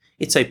time.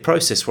 It's a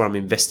process where I'm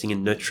investing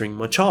in nurturing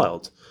my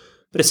child.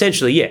 But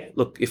essentially,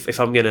 look, if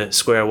I'm going to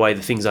square away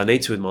the things I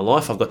need to in my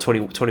life, I've got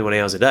 21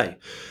 hours a day.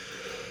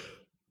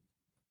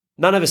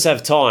 None of us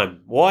have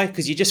time. Why?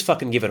 Because you just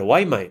fucking give it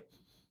away, mate.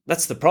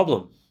 That's the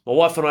problem. My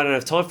wife and I don't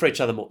have time for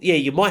each other more. Yeah,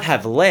 you might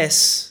have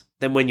less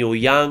than when you're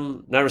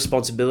young, no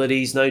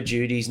responsibilities, no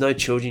duties, no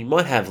children. You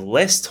might have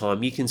less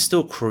time. You can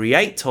still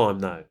create time,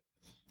 though.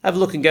 Have a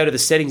look and go to the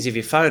settings of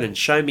your phone and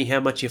show me how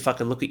much you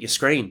fucking look at your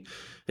screen,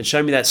 and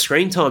show me that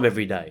screen time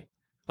every day.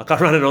 Like, I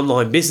run an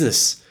online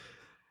business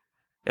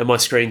and my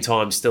screen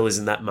time still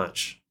isn't that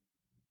much.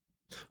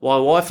 My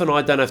wife and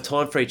I don't have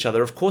time for each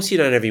other. Of course you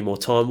don't have any more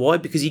time. Why?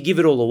 Because you give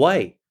it all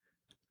away.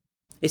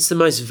 It's the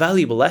most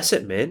valuable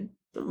asset, man.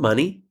 Not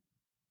money.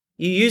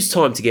 You use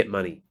time to get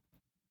money.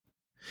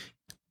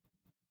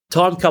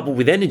 Time coupled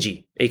with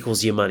energy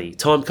equals your money.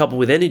 Time coupled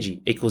with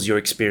energy equals your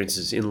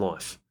experiences in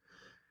life.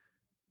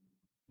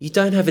 You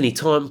don't have any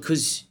time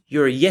because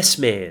you're a yes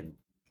man,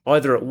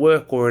 either at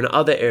work or in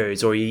other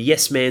areas, or you're a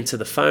yes man to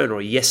the phone, or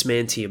a yes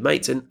man to your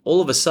mates, and all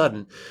of a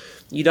sudden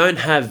you don't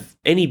have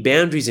any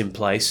boundaries in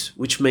place,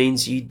 which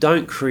means you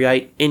don't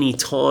create any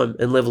time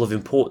and level of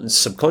importance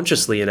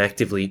subconsciously and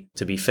actively,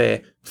 to be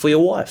fair, for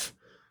your wife.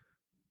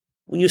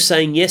 When you're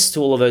saying yes to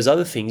all of those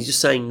other things, you're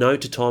saying no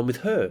to time with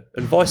her,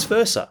 and vice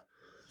versa.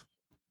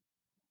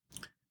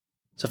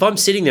 So if I'm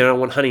sitting there and I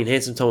want honey and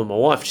handsome time with my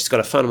wife, she's got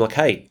a phone, I'm like,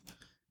 hey,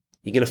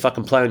 you going to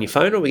fucking play on your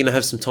phone, or are we going to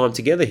have some time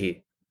together here?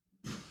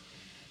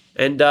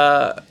 And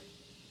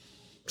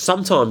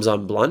sometimes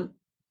I'm blunt.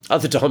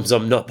 Other times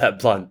I'm not that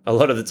blunt. A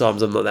lot of the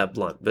times I'm not that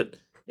blunt. But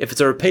if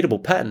it's a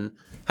repeatable pattern,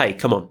 hey,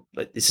 come on.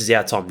 This is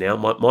our time now.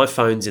 My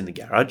phone's in the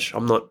garage.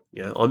 I'm not,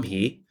 I'm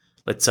here.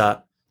 Let's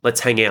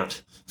hang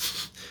out.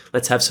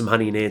 Let's have some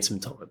honey and handsome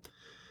time.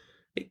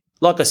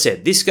 Like I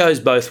said, this goes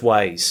both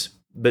ways.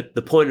 But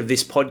the point of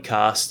this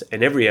podcast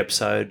and every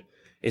episode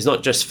is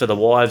not just for the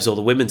wives or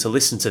the women to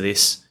listen to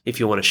this if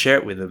you want to share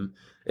it with them.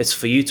 It's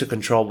for you to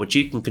control what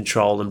you can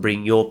control and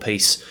bring your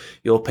piece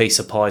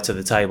of pie to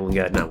the table and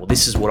go, no, well,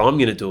 this is what I'm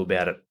going to do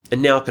about it.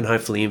 And now I can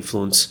hopefully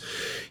influence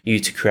you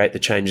to create the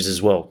changes as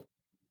well.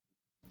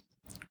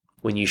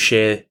 When you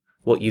share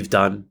what you've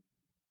done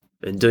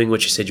and doing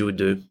what you said you would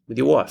do with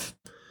your wife.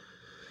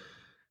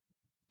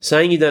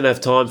 Saying you don't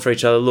have time for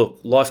each other, look,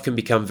 life can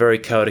become very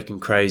chaotic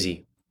and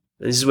crazy.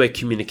 And this is where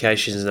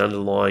communication is an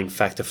underlying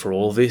factor for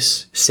all of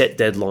this. Set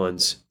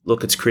deadlines.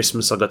 Look, it's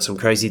Christmas. I've got some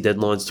crazy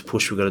deadlines to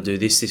push. We've got to do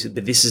this.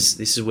 But this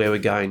is where we're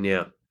going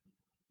now.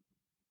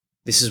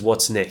 This is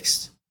what's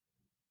next.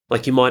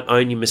 Like, you might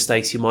own your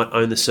mistakes. You might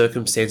own the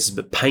circumstances,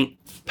 but paint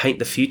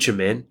the future,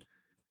 man.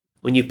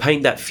 When you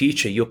paint that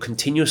future, you're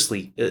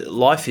continuously,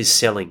 life is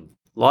selling.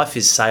 Life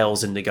is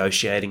sales and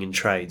negotiating and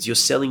trades. You're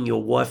selling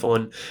your wife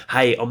on,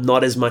 hey, I'm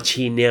not as much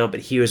here now,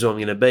 but here's what I'm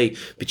going to be.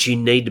 But you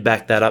need to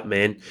back that up,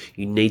 man.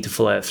 You need to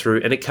follow it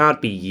through. And it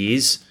can't be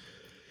years.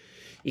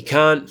 You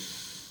can't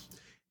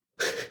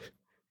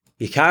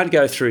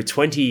go through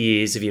 20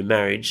 years of your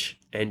marriage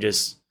and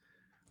just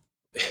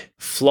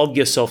flog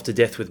yourself to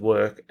death with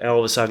work and all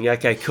of a sudden,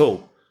 okay,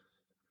 cool.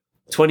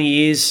 20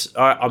 years,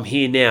 all right, I'm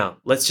here now.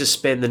 Let's just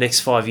spend the next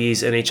 5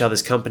 years in each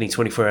other's company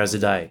 24 hours a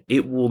day.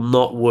 It will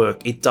not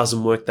work. It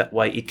doesn't work that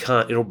way. It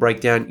can't. It'll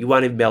break down. You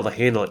won't even be able to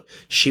handle it.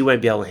 She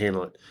won't be able to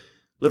handle it.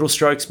 Little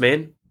strokes,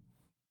 man.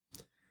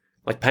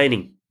 Like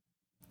painting.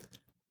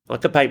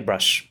 Like a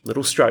paintbrush.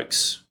 Little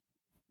strokes.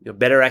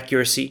 Better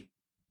accuracy,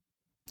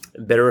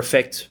 better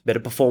effect, better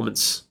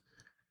performance.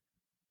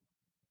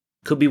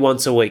 Could be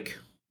once a week.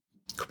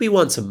 Could be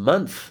once a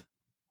month.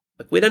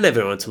 Like, we don't have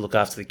anyone to look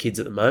after the kids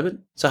at the moment.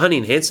 So honey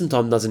and handsome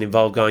time doesn't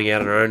involve going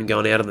out on our own and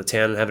going out on the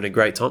town and having a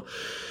great time.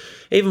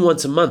 Even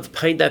once a month,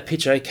 paint that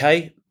picture,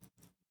 okay?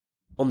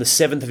 On the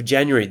 7th of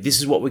January, this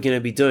is what we're going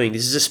to be doing.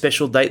 This is a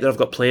special date that I've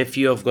got planned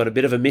for you. I've got a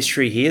bit of a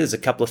mystery here. There's a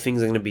couple of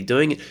things I'm going to be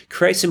doing.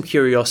 Create some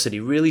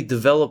curiosity. Really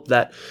develop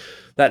that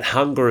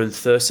hunger and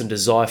thirst and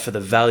desire for the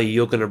value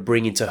you're going to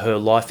bring into her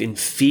life in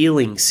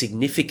feeling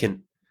significant,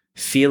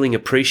 feeling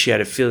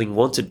appreciated, feeling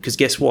wanted. Because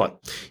guess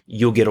what?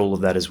 You'll get all of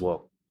that as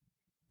well.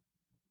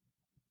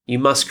 You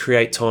must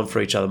create time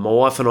for each other. My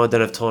wife and I don't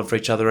have time for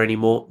each other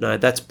anymore. No,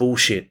 that's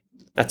bullshit.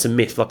 That's a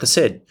myth. Like I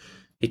said,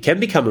 it can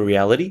become a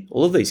reality.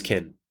 All of these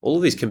can. All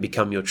of these can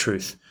become your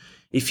truth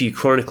if you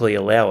chronically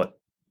allow it,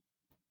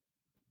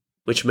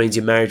 which means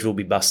your marriage will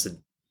be busted.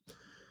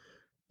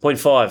 Point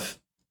 5,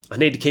 I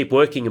need to keep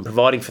working and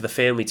providing for the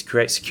family to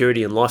create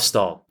security and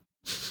lifestyle.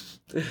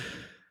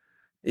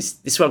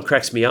 This one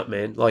cracks me up,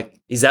 man. Like,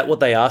 is that what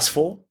they ask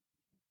for?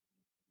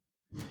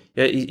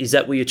 Is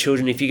that what your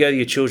children, if you go to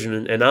your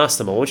children and ask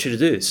them, I want you to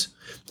do this.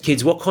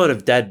 Kids, what kind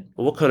of dad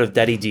or what kind of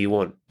daddy do you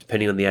want,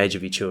 depending on the age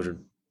of your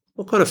children?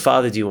 What kind of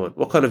father do you want?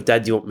 What kind of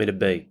dad do you want me to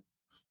be?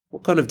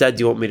 What kind of dad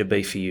do you want me to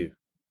be for you?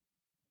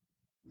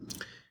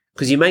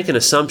 Because you make an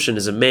assumption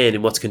as a man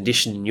in what's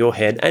conditioned in your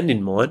head and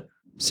in mine,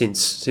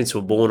 since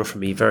we're born or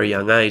from a very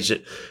young age,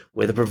 that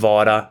we're the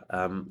provider.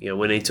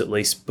 We need to at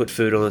least put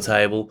food on the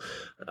table,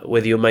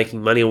 whether you're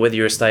making money or whether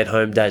you're a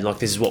stay-at-home dad. Like,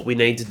 this is what we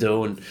need to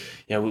do, and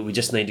we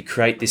just need to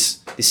create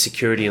this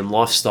security and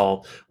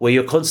lifestyle where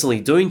you're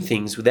constantly doing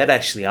things without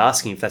actually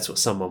asking if that's what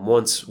someone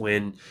wants.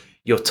 When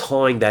you're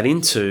tying that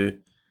into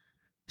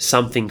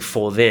something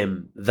for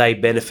them, they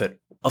benefit.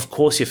 Of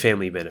course your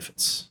family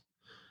benefits.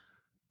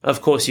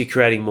 Of course you're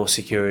creating more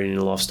security in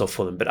a lifestyle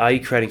for them, but are you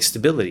creating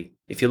stability?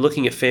 If you're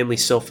looking at family,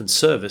 self, and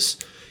service,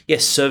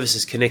 yes, service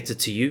is connected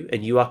to you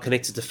and you are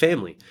connected to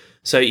family.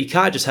 So you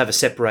can't just have a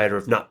separator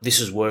of, no, this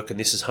is work and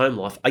this is home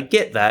life. I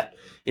get that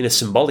in a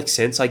symbolic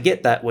sense. I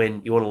get that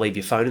when you want to leave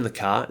your phone in the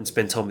car and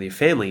spend time with your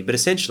family, but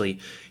essentially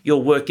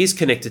your work is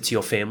connected to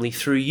your family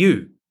through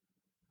you.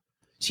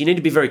 So you need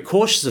to be very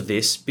cautious of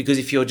this, because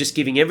if you're just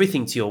giving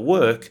everything to your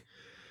work,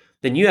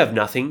 then you have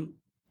nothing.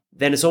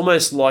 Then it's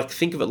almost like,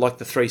 think of it like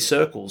the 3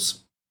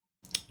 circles.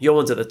 Your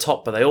one's at the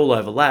top, but they all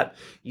overlap.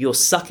 You're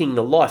sucking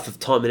the life of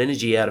time and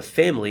energy out of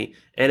family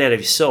and out of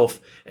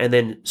yourself, and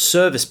then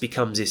service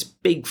becomes this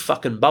big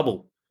fucking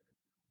bubble.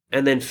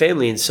 And then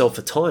family and self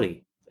are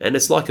tiny. And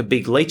it's like a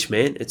big leech,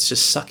 man. It's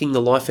just sucking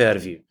the life out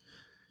of you.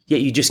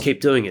 Yet you just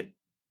keep doing it.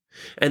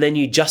 And then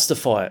you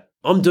justify it.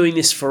 I'm doing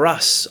this for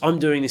us. I'm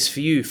doing this for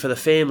you, for the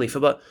family,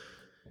 but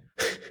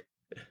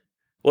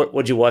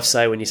what'd your wife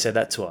say when you said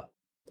that to her?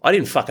 I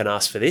didn't fucking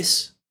ask for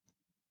this.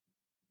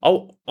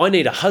 Oh, I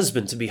need a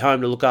husband to be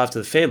home to look after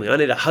the family. I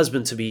need a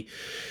husband to be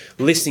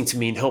listening to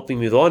me and helping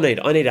me with what I need.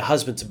 I need a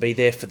husband to be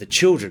there for the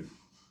children.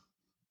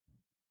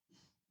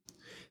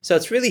 So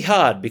it's really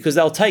hard, because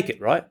they'll take it,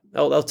 right?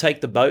 They'll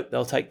take the boat,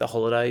 they'll take the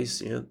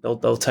holidays,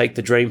 they'll take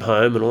the dream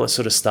home and all that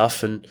sort of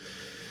stuff, and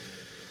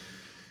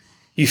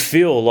you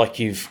feel like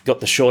you've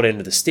got the short end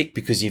of the stick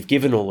because you've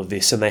given all of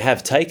this, and they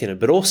have taken it.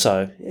 But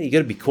also, you got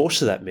to be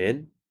cautious of that,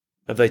 man.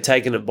 Have they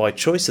taken it by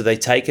choice? Have they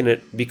taken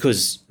it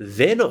because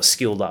they're not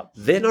skilled up?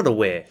 They're not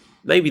aware.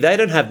 Maybe they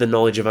don't have the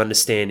knowledge of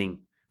understanding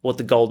what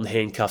the golden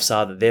handcuffs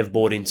are that they've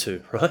bought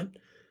into, right?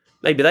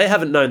 Maybe they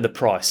haven't known the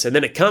price, and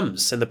then it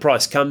comes, and the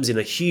price comes in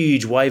a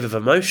huge wave of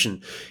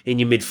emotion in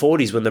your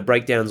mid-40s when the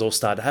breakdowns all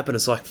start to happen.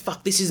 It's like,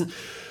 fuck, this isn't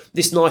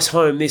this nice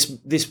home, this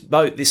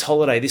boat, this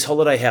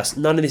holiday house.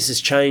 None of this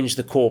has changed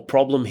the core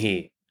problem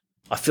here.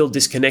 I feel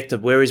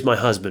disconnected. Where is my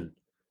husband?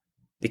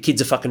 The kids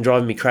are fucking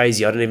driving me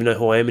crazy. I don't even know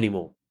who I am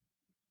anymore.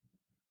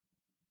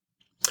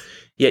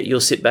 Yet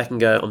you'll sit back and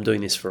go, I'm doing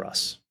this for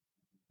us.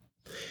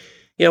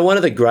 One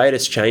of the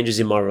greatest changes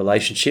in my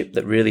relationship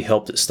that really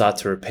helped it start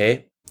to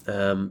repair,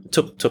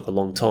 took a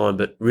long time,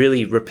 but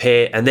really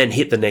repair and then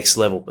hit the next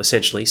level,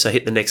 essentially. So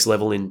hit the next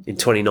level in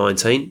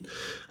 2019,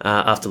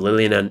 after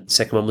Lillian and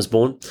second one was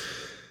born,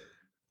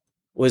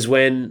 was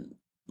when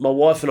my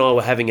wife and I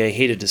were having a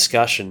heated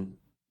discussion,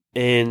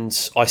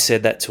 and I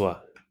said that to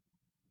her.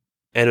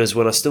 And it was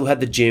when I still had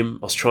the gym.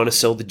 I was trying to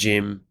sell the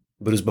gym,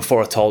 but it was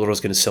before I told her I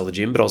was going to sell the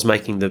gym, but I was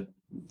making the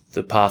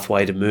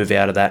pathway to move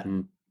out of that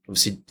and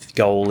obviously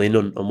go all in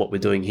on what we're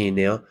doing here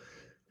now.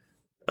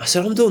 I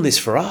said, I'm doing this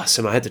for us.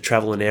 And I had to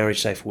travel an hour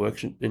each day for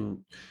work.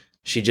 And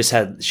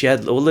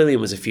Lillian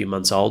was a few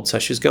months old, so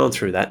she was going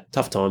through that.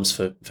 Tough times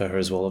for her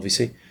as well,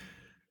 obviously.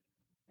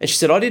 And she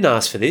said, I didn't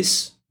ask for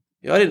this.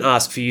 I didn't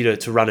ask for you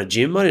to run a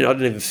gym. I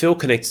didn't even feel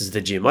connected to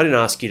the gym. I didn't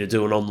ask you to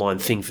do an online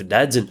thing for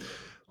dads and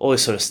all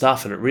this sort of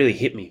stuff. And it really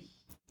hit me.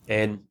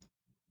 And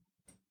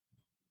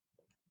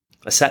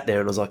I sat there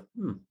and I was like,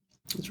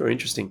 that's very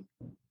interesting.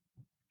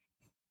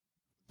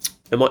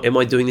 Am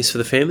I doing this for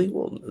the family?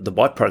 Well, the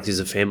byproduct is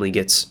the family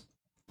gets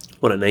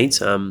what it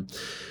needs,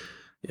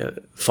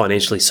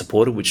 financially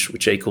supported,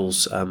 which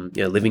equals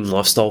living,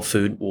 lifestyle,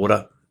 food,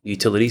 water,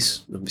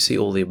 utilities, obviously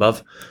all the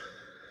above.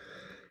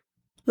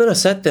 Then I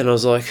sat there and I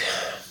was like,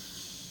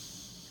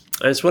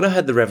 And it's when I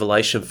had the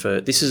revelation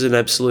for, this is an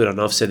absolute, and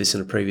I've said this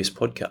in a previous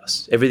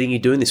podcast, everything you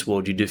do in this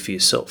world, you do for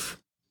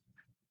yourself.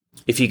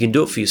 If you can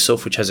do it for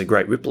yourself, which has a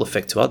great ripple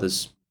effect to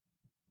others,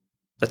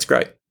 that's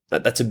great.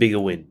 That's a bigger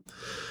win.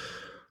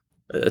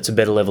 It's a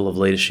better level of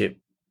leadership.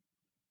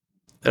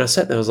 And I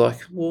sat there, I was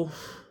like, well,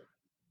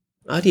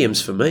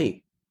 RDM's for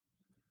me.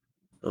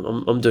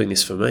 I'm doing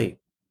this for me.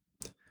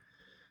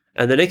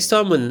 And the next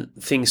time when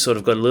things sort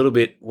of got a little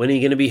bit, when are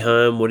you going to be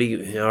home? What are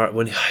you, all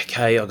right,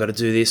 okay, I've got to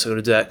do this, I've got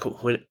to do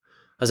that. When,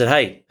 I said,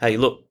 hey,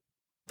 look,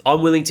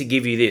 I'm willing to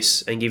give you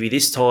this and give you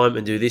this time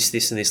and do this,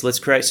 this, and this. Let's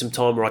create some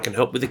time where I can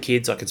help with the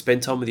kids. I can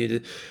spend time with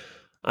you.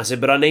 I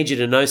said, but I need you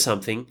to know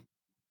something.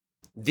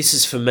 This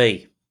is for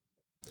me.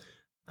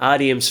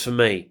 RDM's for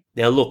me.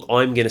 Now, look,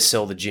 I'm going to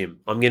sell the gym.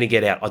 I'm going to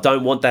get out. I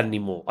don't want that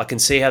anymore. I can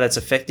see how that's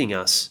affecting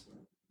us,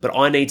 but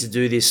I need to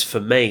do this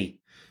for me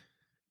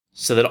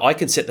so that I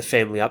can set the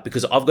family up,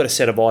 because I've got a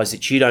set of eyes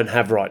that you don't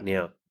have right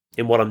now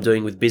in what I'm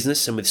doing with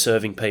business and with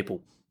serving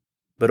people.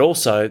 But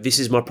also, this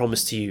is my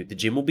promise to you. The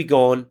gym will be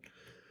gone.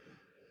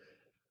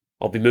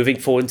 I'll be moving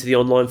forward into the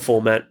online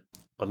format.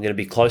 I'm going to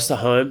be close to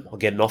home. I'll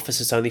get an office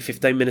that's only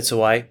 15 minutes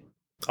away.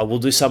 I will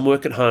do some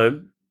work at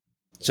home.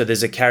 So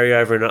there's a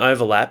carryover and an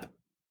overlap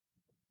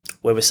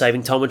where we're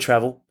saving time and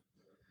travel,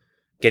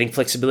 getting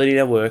flexibility in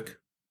our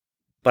work.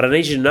 But I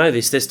need you to know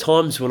this. There's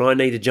times when I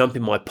need to jump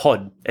in my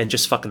pod and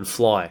just fucking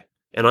fly.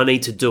 And I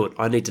need to do it.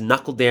 I need to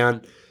knuckle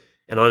down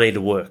and I need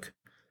to work.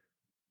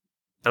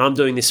 And I'm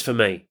doing this for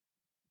me.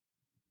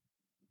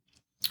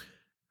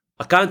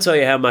 I can't tell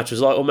you how much. It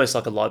was almost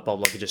like a light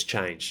bulb, like it just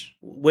changed.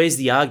 Where's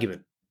the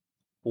argument?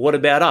 Well, what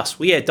about us?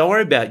 Well, yeah, don't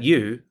worry about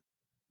you.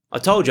 I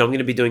told you I'm going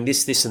to be doing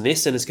this, this, and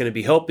this, and it's going to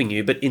be helping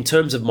you. But in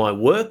terms of my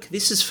work,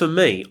 this is for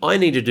me. I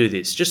need to do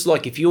this. Just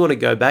like if you want to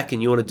go back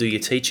and you want to do your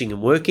teaching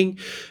and working,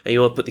 and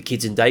you want to put the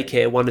kids in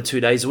daycare 1 to 2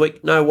 days a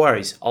week, no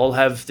worries. I'll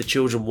have the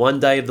children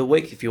 1 day of the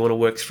week. If you want to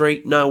work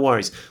 3, no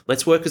worries.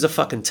 Let's work as a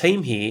fucking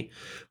team here.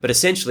 But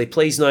essentially,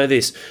 please know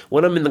this.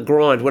 When I'm in the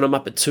grind, when I'm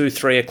up at 2,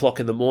 3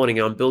 o'clock in the morning,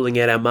 and I'm building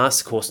out our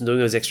master course and doing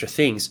those extra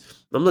things,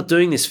 I'm not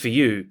doing this for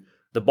you.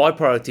 The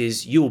byproduct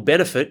is you will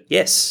benefit,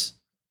 yes.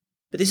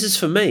 But this is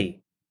for me.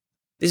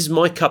 This is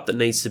my cup that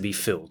needs to be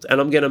filled, and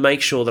I'm going to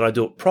make sure that I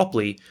do it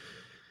properly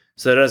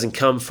so that it doesn't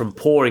come from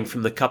pouring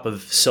from the cup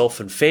of self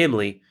and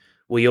family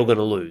where you're going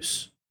to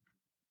lose.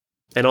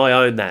 And I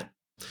own that.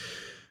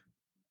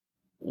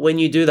 When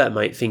you do that,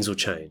 mate, things will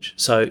change.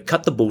 So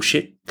cut the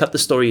bullshit, cut the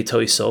story you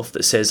tell yourself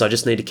that says, I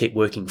just need to keep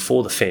working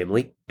for the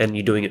family, and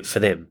you're doing it for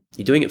them.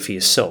 You're doing it for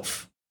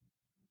yourself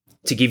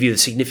to give you the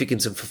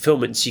significance and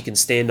fulfillment so you can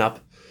stand up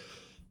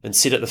and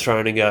sit at the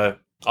throne and go,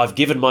 I've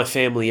given my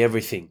family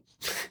everything.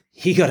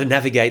 You got to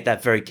navigate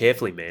that very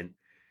carefully, man.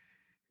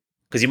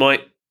 Because you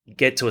might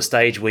get to a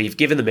stage where you've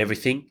given them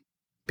everything,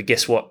 but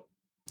guess what?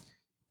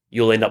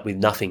 You'll end up with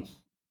nothing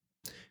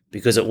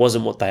because it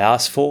wasn't what they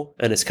asked for,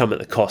 and it's come at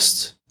the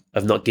cost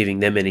of not giving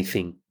them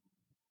anything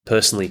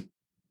personally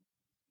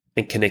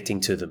and connecting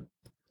to them.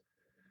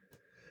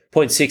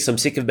 Point 6, I'm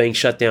sick of being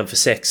shut down for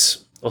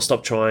sex. I'll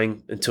stop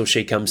trying until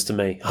she comes to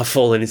me. I've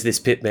fallen into this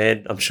pit,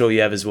 man. I'm sure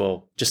you have as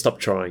well. Just stop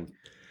trying.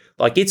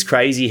 Like, it's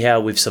crazy how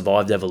we've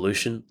survived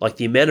evolution. Like,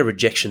 the amount of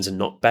rejections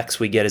and knockbacks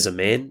we get as a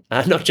man,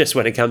 not just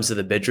when it comes to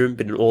the bedroom,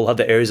 but in all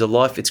other areas of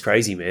life, it's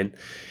crazy, man.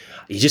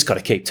 You just got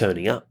to keep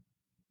turning up.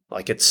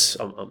 Like,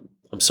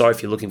 I'm sorry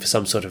if you're looking for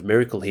some sort of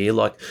miracle here.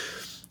 Like,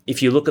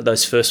 if you look at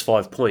those first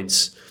 5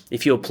 points,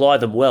 if you apply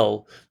them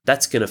well,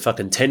 that's going to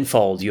fucking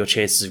tenfold your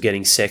chances of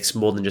getting sex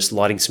more than just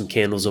lighting some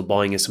candles or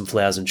buying her some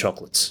flowers and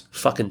chocolates.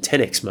 Fucking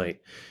 10x, mate.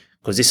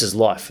 Because this is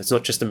life. It's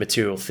not just a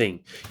material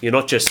thing. You're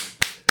not just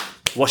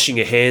washing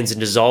your hands and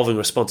dissolving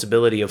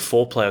responsibility of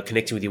foreplay or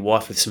connecting with your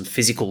wife with some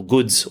physical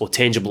goods or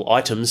tangible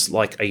items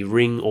like a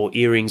ring or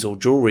earrings or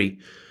jewelry.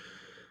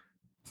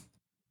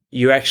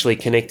 You're actually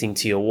connecting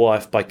to your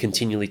wife by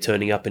continually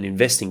turning up and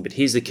investing. But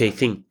here's the key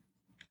thing.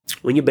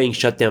 When you're being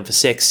shut down for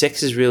sex,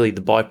 sex is really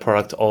the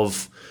byproduct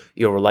of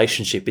your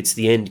relationship. It's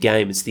the end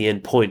game. It's the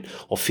end point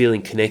of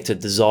feeling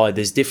connected, desired.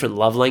 There's different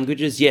love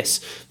languages.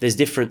 Yes, there's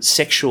different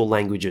sexual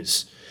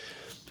languages.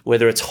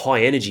 Whether it's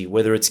high energy,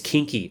 whether it's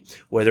kinky,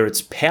 whether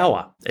it's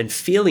power and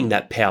feeling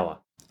that power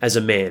as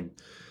a man.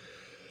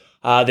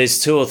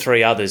 There's 2 or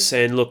 3 others.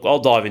 And look, I'll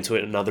dive into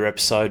it in another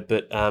episode,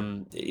 but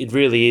it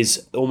really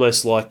is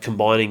almost like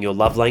combining your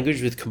love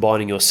language with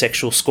combining your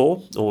sexual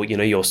score, or, you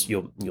know, your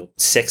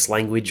sex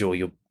language, or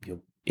your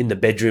in the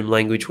bedroom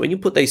language. When you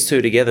put these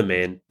 2 together,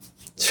 man,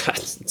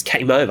 it's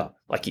game over.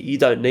 Like, you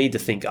don't need to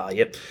think,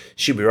 yep,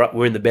 she'll be right.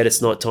 We're in the bed.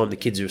 It's night time. The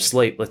kids are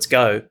asleep. Let's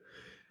go.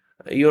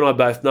 You and I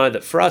both know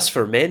that for us,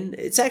 for men,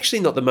 it's actually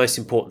not the most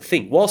important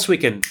thing. Whilst we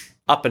can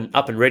up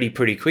and ready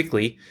pretty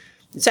quickly,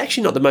 it's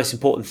actually not the most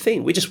important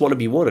thing. We just want to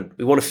be wanted.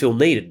 We want to feel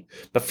needed.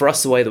 But for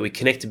us, the way that we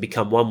connect and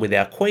become one with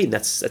our queen,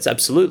 that's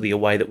absolutely a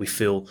way that we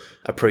feel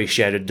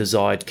appreciated,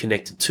 desired,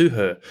 connected to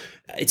her.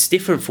 It's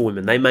different for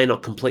women. They may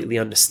not completely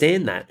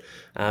understand that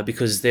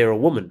because they're a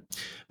woman.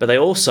 But they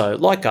also,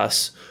 like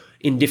us,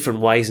 in different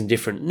ways and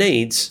different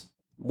needs,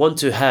 want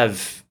to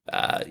have,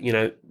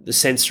 the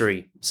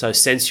sensory. So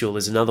sensual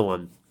is another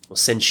one. or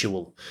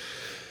sensual,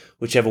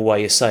 whichever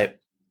way you say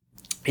it,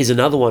 is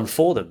another one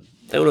for them.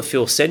 They want to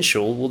feel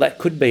sensual. Well, that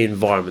could be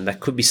environment. That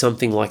could be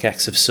something like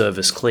acts of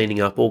service,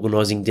 cleaning up,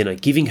 organising dinner,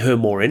 giving her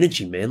more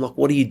energy, man. Like,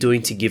 what are you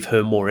doing to give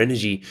her more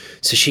energy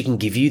so she can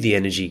give you the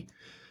energy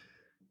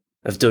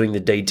of doing the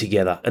deed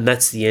together? And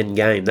that's the end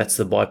game. That's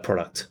the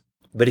byproduct.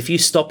 But if you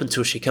stop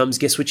until she comes,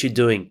 guess what you're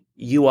doing?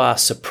 You are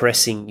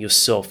suppressing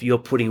yourself. You're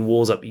putting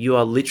walls up. You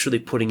are literally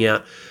putting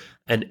out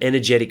an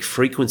energetic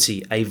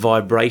frequency, a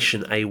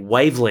vibration, a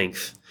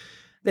wavelength.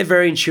 They're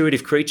very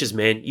intuitive creatures,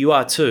 man. You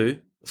are too.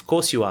 Of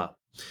course you are.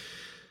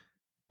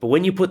 But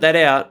when you put that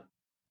out,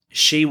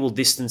 she will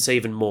distance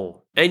even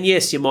more. And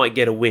yes, you might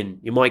get a win.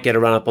 You might get a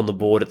run up on the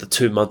board at the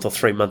 2-month or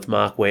 3-month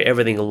mark where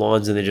everything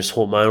aligns and they're just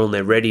hormonal and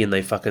they're ready and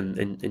they fucking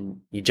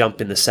and you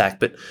jump in the sack.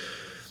 But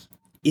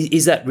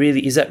is that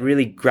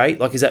really great?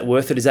 Like, is that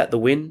worth it? Is that the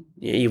win?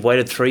 You've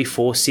waited 3,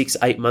 4, 6,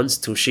 8 months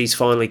till she's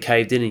finally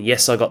caved in and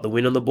yes, I got the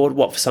win on the board.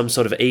 What, for some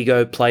sort of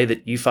ego play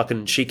that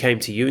she came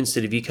to you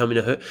instead of you coming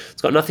to her?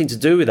 It's got nothing to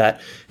do with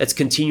that. It's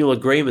continual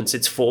agreements.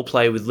 It's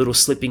foreplay with little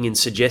slipping in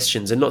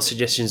suggestions, and not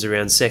suggestions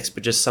around sex,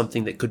 but just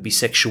something that could be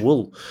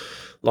sexual.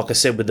 Like I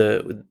said, with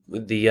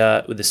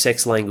the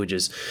sex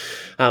languages.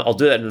 I'll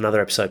do that in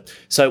another episode.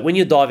 So when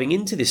you're diving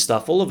into this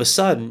stuff, all of a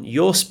sudden,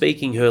 you're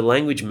speaking her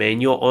language,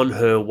 man. You're on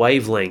her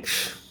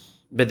wavelength.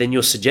 But then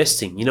you're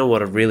suggesting, you know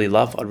what I'd really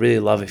love? I'd really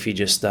love if you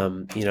just,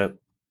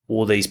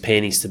 wore these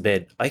panties to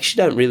bed. I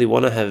actually don't really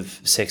want to have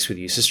sex with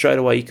you. So straight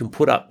away, you can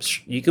put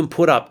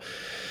up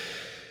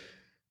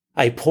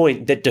a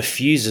point that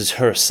diffuses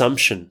her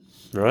assumption,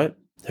 right?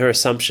 Her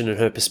assumption and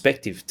her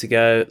perspective to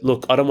go,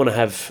 look, I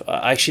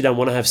actually don't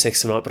want to have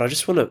sex tonight, but I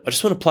just want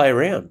to play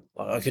around.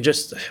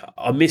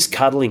 I miss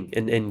cuddling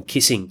and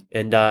kissing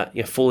and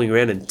fooling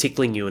around and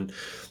tickling you and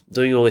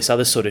doing all this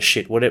other sort of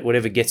shit,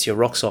 whatever gets your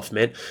rocks off,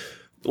 man.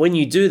 When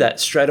you do that,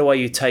 straight away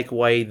you take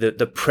away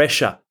the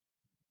pressure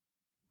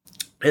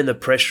and the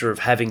pressure of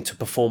having to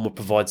perform or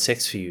provide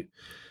sex for you.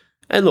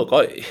 And look,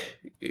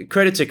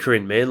 credit to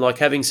Corinne, man, like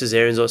having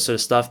cesareans, all that sort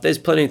of stuff. There's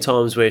plenty of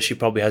times where she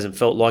probably hasn't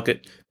felt like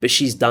it, but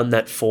she's done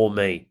that for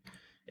me.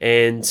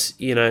 And,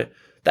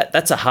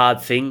 that's a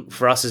hard thing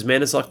for us as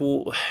men. It's like,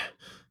 well,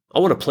 I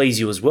want to please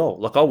you as well.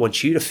 Like, I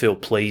want you to feel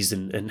pleased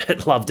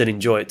and loved and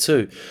enjoy it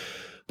too.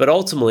 But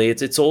ultimately,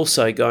 it's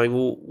also going,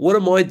 well, what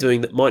am I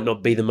doing that might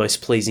not be the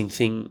most pleasing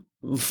thing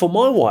for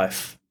my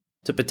wife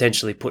to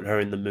potentially put her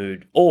in the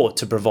mood or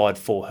to provide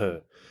for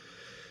her?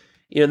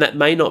 That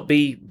may not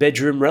be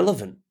bedroom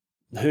relevant.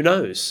 Who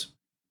knows?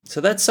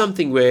 So that's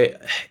something where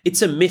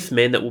it's a myth,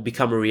 man, that will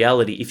become a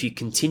reality if you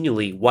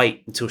continually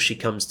wait until she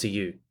comes to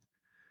you.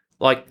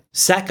 Like,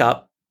 sack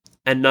up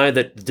and know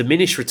that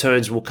diminished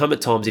returns will come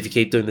at times if you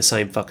keep doing the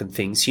same fucking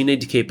things. You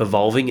need to keep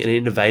evolving and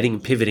innovating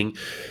and pivoting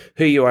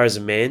who you are as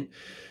a man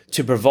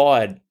to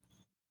provide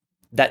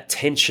that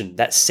tension,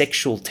 that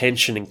sexual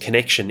tension and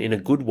connection in a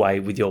good way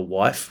with your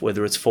wife,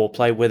 whether it's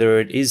foreplay, whether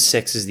it is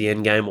sex as the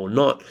end game or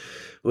not,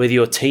 whether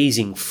you're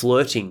teasing,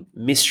 flirting,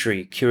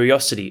 mystery,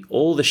 curiosity,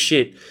 all the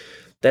shit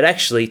that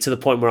actually, to the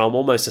point where I'm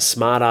almost a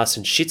smart ass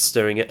and shit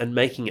stirring it and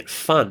making it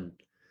fun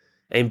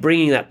and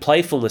bringing that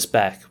playfulness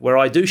back where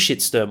I do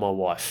shit stir my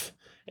wife.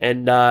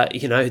 And,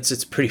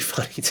 it's pretty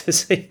funny to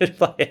see it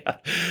play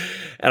out.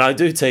 And I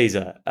do tease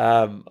her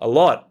a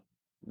lot,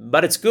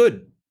 but it's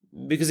good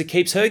because it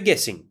keeps her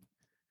guessing.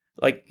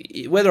 Like,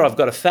 whether I've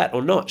got a fat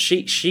or not,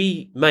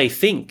 she may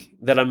think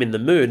that I'm in the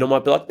mood. I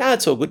might be like, nah,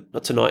 it's all good.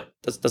 Not tonight.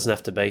 Doesn't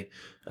have to be.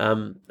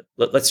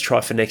 Let's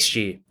try for next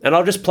year. And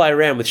I'll just play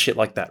around with shit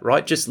like that,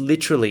 right? Just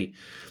literally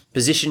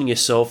positioning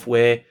yourself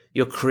where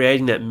you're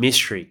creating that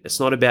mystery.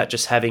 It's not about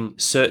just having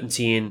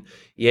certainty in,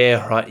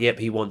 yeah, right, yep,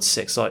 he wants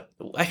sex. Like,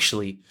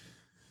 actually,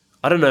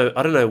 I don't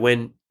know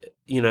when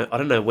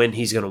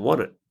he's going to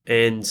want it.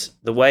 And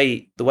the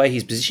way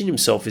he's positioned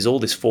himself is all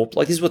this foreplay.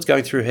 Like, this is what's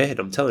going through her head.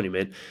 I'm telling you,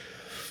 man.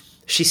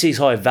 She sees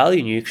high value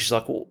in you because she's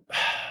like, well,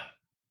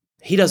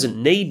 he doesn't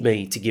need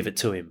me to give it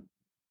to him.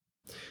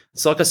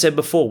 It's like I said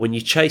before, when you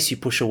chase, you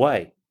push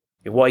away.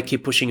 Why you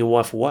keep pushing your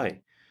wife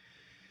away?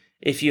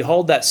 If you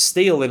hold that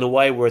steel in a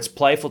way where it's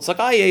playful, it's like,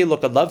 oh yeah,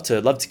 look, I'd love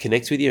to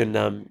connect with you, and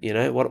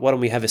why don't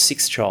we have a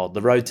 6th child,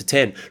 the road to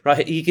 10,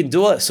 right? You can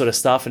do all that sort of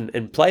stuff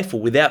and playful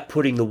without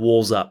putting the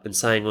walls up and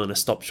saying, I'm going to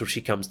stop till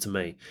she comes to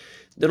me.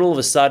 Then all of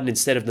a sudden,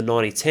 instead of the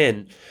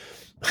 90-10,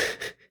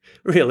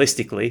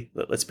 realistically,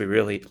 let's be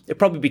real here, it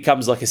probably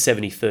becomes like a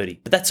 70-30,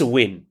 but that's a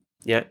win.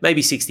 Yeah,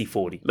 maybe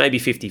 60-40, maybe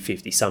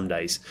 50-50 some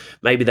days.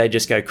 Maybe they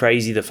just go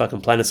crazy, the fucking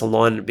planets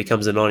align and it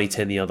becomes a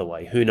 90-10 the other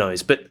way. Who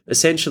knows? But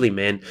essentially,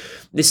 man,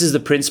 this is the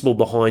principle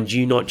behind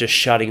you not just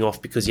shutting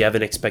off because you have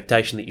an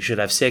expectation that you should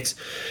have sex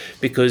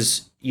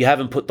because you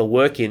haven't put the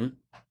work in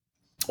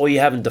or you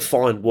haven't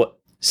defined what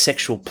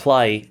sexual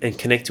play and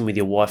connecting with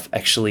your wife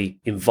actually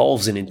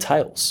involves and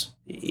entails.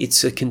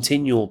 It's a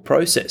continual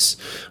process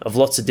of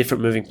lots of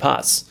different moving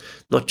parts,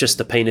 not just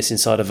the penis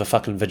inside of a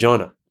fucking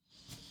vagina.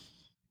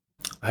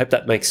 I hope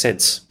that makes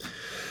sense.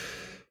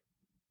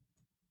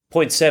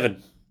 Point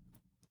 7.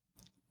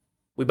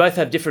 We both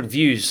have different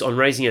views on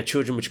raising our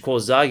children, which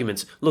causes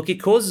arguments. Look,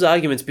 it causes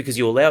arguments because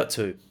you allow it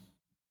to.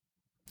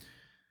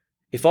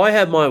 If I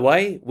had my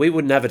way, we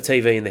wouldn't have a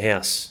TV in the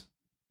house.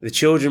 The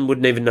children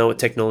wouldn't even know what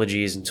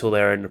technology is until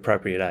they're at an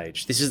appropriate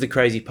age. This is the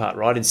crazy part,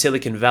 right? In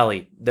Silicon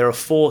Valley, there are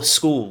 4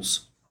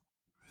 schools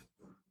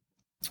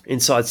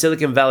inside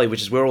Silicon Valley,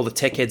 which is where all the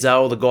tech heads are,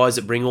 all the guys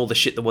that bring all the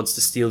shit that wants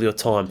to steal your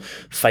time,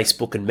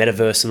 Facebook and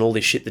metaverse and all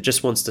this shit that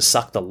just wants to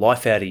suck the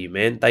life out of you,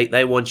 man.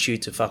 They want you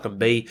to fucking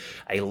be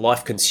a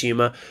life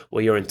consumer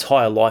where your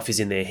entire life is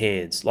in their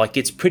hands. Like,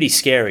 it's pretty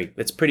scary.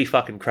 It's pretty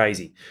fucking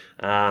crazy.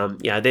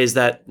 There's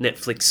that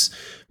Netflix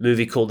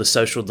movie called The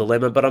Social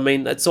Dilemma, but I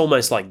mean, it's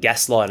almost like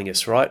gaslighting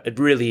us, right? It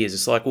really is.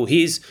 It's like, well,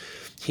 here's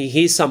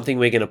something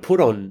we're going to put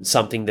on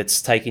something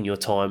that's taking your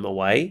time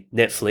away,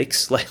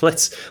 Netflix. Like,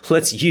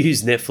 let's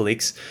use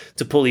Netflix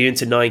to pull you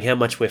into knowing how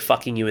much we're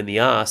fucking you in the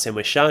ass, and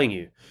we're showing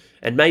you.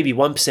 And maybe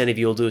 1% of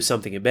you will do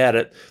something about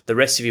it. The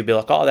rest of you will be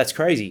like, oh, that's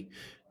crazy.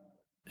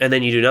 And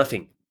then you do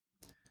nothing.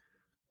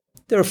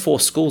 There are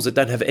 4 schools that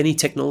don't have any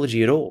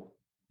technology at all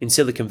in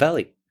Silicon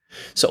Valley.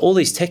 So all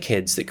these tech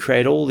heads that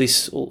create all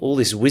this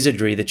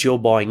wizardry that you're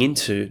buying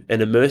into and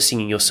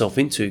immersing yourself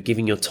into,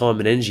 giving your time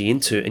and energy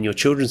into, and your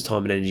children's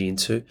time and energy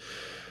into,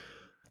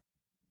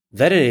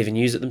 they don't even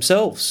use it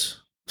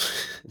themselves.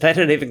 They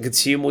don't even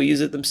consume or use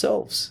it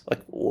themselves.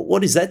 Like,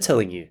 what is that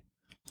telling you?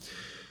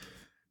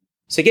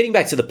 So getting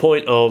back to the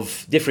point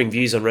of differing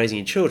views on raising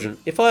your children,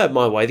 if I had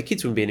my way, the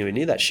kids wouldn't be anywhere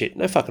near that shit.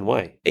 No fucking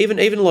way. Even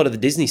a lot of the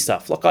Disney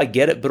stuff, like, I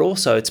get it, but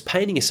also it's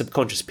painting a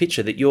subconscious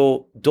picture that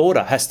your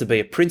daughter has to be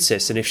a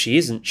princess, and if she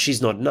isn't,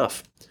 she's not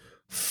enough.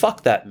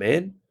 Fuck that,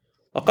 man.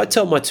 Like, I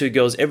tell my 2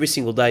 girls every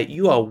single day,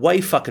 you are way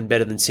fucking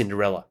better than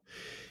Cinderella.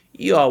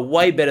 You are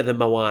way better than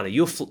Moana.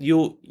 You'll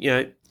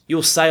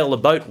sail a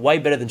boat way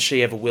better than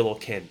she ever will or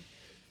can.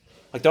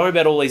 Like, don't worry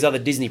about all these other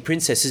Disney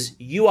princesses.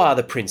 You are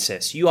the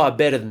princess. You are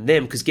better than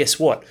them, because guess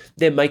what?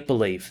 They're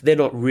make-believe. They're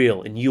not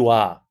real, and you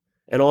are.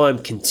 And I'm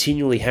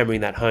continually hammering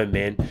that home,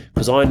 man,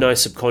 because I know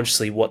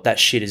subconsciously what that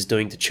shit is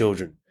doing to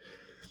children.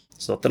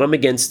 It's not that I'm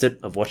against it.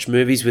 I've watched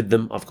movies with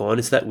them. I've gone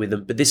into that with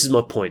them. But this is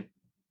my point.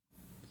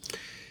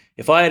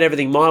 If I had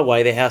everything my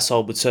way, the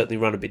household would certainly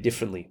run a bit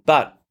differently.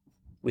 But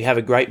we have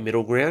a great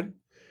middle ground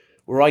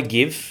where I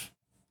give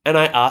and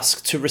I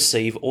ask to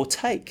receive or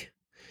take.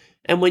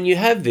 And when you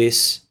have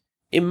this,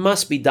 it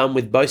must be done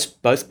with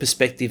both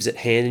perspectives at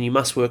hand, and you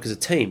must work as a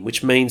team,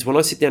 which means when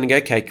I sit down and go,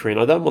 okay, Corinne,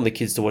 I don't want the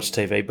kids to watch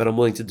TV, but I'm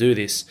willing to do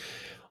this,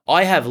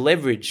 I have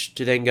leverage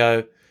to then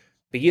go,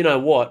 but you know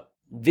what?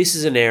 This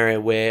is an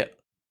area where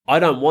I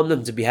don't want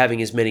them to be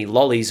having as many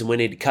lollies, and we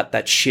need to cut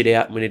that shit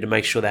out, and we need to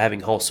make sure they're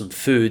having wholesome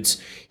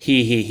foods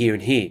here,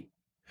 and here.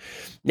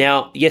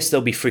 Now, yes,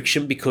 there'll be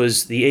friction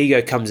because the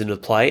ego comes into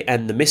play,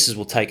 and the missus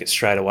will take it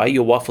straight away.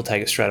 Your wife will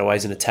take it straight away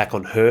as an attack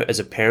on her as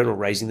a parent or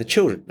raising the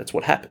children. That's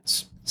what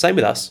happens. Same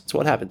with us. It's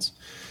what happens.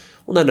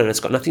 Well, no,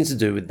 it's got nothing to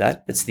do with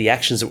that. It's the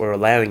actions that we're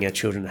allowing our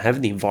children to have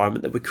in the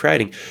environment that we're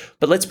creating.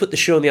 But let's put the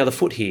shoe on the other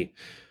foot here,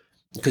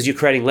 because you're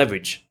creating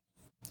leverage.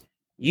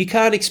 You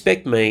can't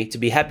expect me to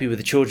be happy with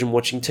the children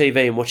watching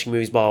TV and watching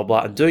movies, blah,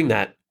 blah, blah, and doing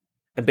that,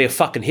 and be a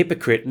fucking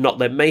hypocrite and not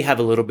let me have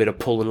a little bit of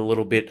pull and a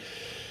little bit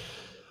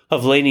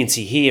of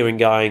leniency here and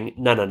going,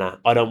 no,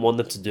 I don't want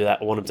them to do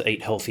that. I want them to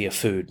eat healthier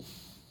food.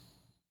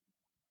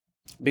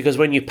 Because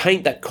when you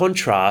paint that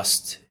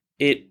contrast,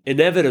 it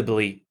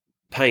inevitably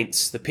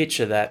paints the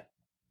picture that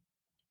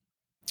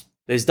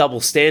there's double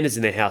standards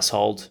in their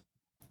household,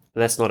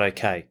 and that's not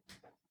okay.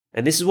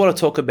 And this is what I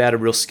talk about, a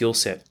real skill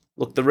set.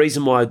 Look, the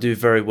reason why I do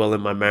very well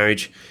in my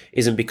marriage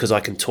isn't because I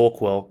can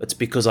talk well. It's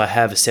because I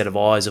have a set of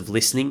eyes and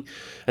listening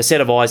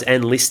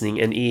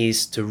and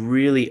ears to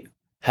really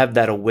have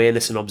that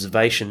awareness and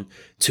observation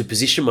to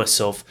position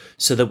myself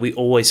so that we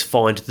always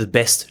find the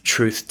best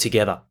truth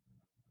together.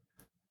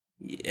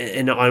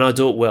 And I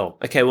do it well.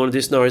 Okay, we want to do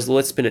this. No worries,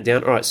 let's spin it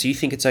down. All right, so you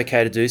think it's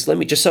okay to do this?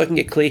 Just so I can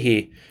get clear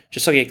here.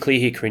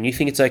 Corinne, you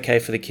think it's okay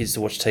for the kids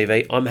to watch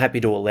TV? I'm happy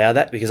to allow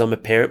that because I'm a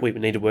parent. We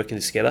need to work in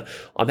this together.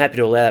 I'm happy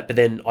to allow that, but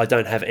then I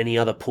don't have any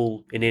other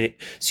pull in it.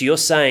 So you're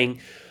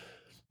saying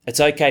it's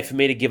okay for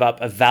me to give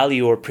up a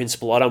value or a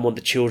principle I don't want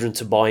the children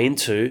to buy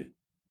into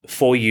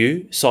for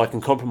you so I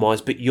can compromise,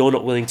 but you're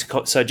not willing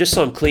to. So just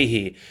so I'm clear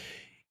here,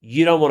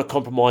 you don't want to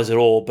compromise at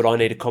all, but I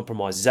need to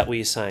compromise. Is that what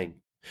you're saying?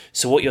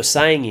 So what you're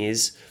saying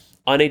is,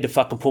 I need to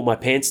fucking pull my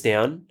pants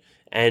down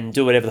and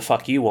do whatever the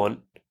fuck you want,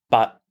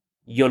 but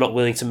you're not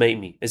willing to meet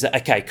me. Is that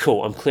okay?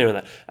 Cool. I'm clear on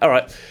that. All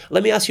right.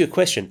 Let me ask you a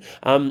question.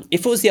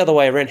 If it was the other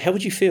way around, how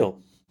would you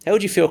feel? How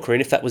would you feel, Corinne,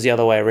 if that was the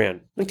other way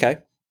around? Okay.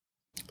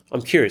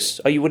 I'm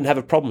curious. Oh, you wouldn't have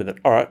a problem with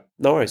it. All right.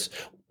 No worries.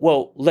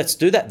 Well, let's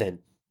do that then.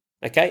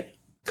 Okay.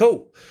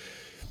 Cool.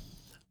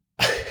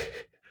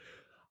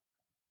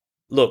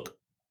 Look,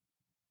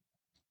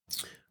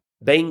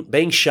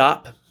 being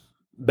sharp,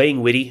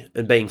 being witty,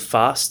 and being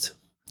fast,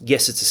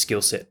 yes, it's a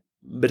skill set.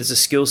 But it's a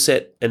skill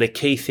set and a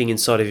key thing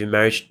inside of your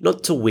marriage,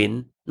 not to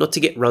win, not to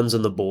get runs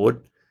on the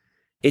board.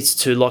 It's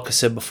to, like I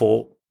said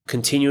before,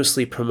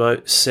 continuously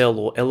promote, sell,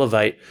 or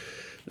elevate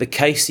the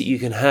case that you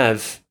can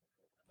have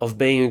of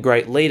being a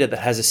great leader that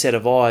has a set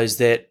of eyes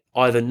that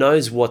either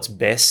knows what's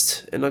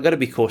best, and I've got to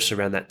be cautious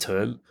around that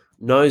term,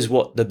 knows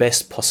what the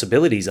best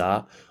possibilities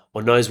are,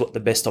 or knows what the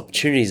best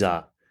opportunities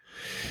are.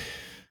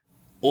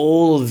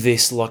 All of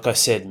this, like I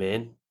said,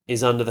 man,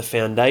 is under the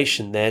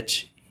foundation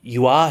that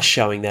you are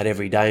showing that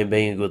every day and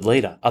being a good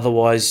leader.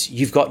 Otherwise,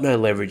 you've got no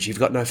leverage. You've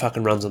got no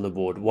fucking runs on the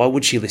board. Why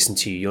would she listen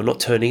to you? You're not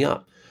turning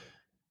up.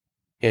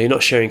 You're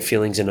not sharing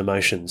feelings and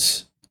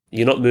emotions.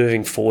 You're not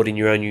moving forward in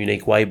your own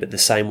unique way, but the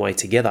same way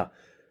together.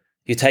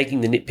 You're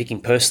taking the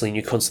nitpicking personally and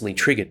you're constantly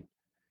triggered.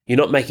 You're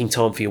not making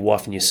time for your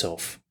wife and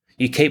yourself.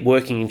 You keep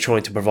working and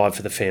trying to provide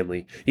for the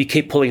family. You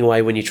keep pulling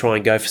away when you try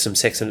and go for some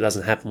sex and it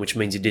doesn't happen, which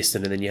means you're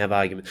distant and then you have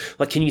arguments.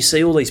 Like, can you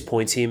see all these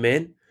points here,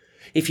 man?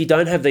 If you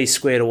don't have these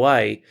squared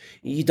away,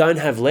 you don't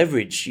have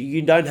leverage.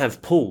 You don't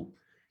have pull.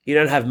 You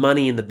don't have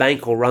money in the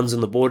bank or runs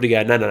on the board to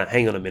go, no,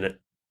 hang on a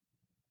minute.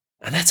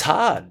 And that's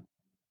hard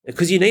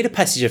because you need a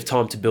passage of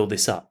time to build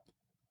this up.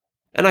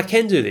 And I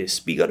can do this,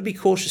 but you got to be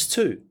cautious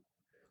too.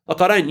 Like,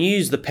 I don't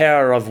use the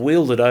power I've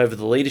wielded over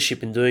the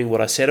leadership in doing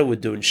what I said I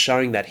would do and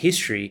showing that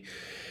history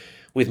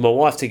with my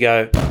wife to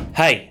go,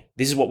 hey,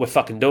 this is what we're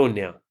fucking doing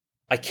now.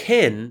 I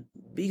can,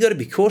 but you got to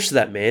be cautious of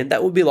that, man.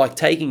 That would be like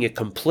taking a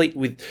complete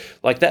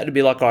that would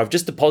be like, oh, I've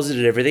just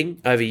deposited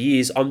everything over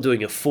years. I'm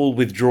doing a full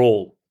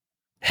withdrawal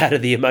out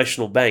of the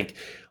emotional bank.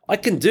 I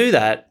can do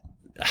that.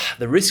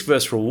 The risk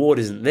versus reward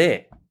isn't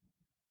there.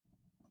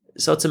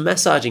 So it's a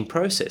massaging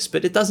process,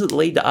 but it doesn't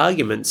lead to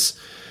arguments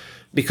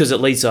because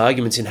it leads to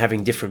arguments in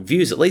having different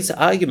views. It leads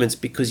to arguments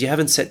because you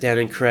haven't sat down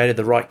and created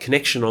the right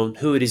connection on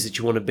who it is that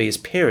you want to be as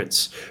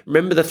parents.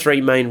 Remember the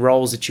three main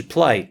roles that you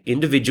play: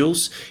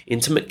 individuals,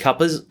 intimate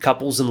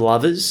couples and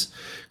lovers,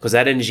 because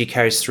that energy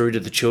carries through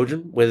to the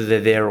children, whether they're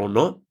there or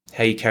not,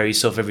 how you carry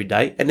yourself every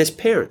day, and as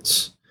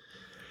parents.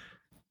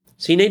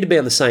 So you need to be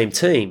on the same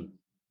team.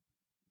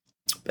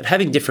 But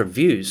having different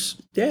views,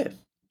 yeah,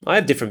 I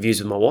have different views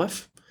with my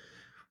wife.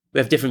 We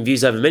have different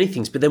views over many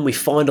things, but then we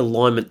find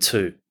alignment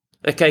too.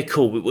 Okay,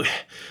 cool.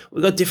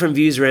 We've got different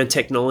views around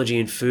technology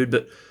and food,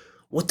 but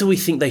what do we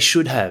think they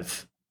should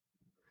have?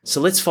 So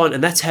let's find,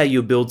 and that's how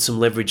you build some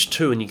leverage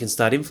too, and you can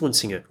start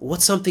influencing it.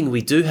 What's something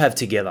we do have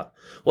together?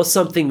 What's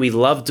something we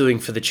love doing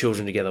for the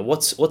children together?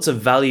 What's a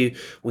value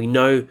we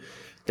know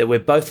that we're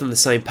both on the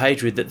same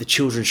page with that the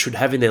children should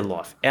have in their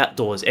life?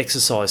 Outdoors,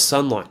 exercise,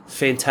 sunlight,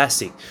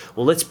 fantastic.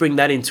 Well, let's bring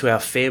that into our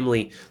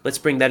family. Let's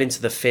bring that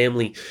into the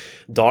family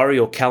diary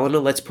or calendar.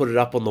 Let's put it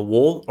up on the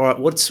wall. All right,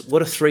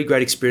 what are 3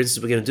 great experiences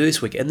we're going to do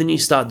this week? And then you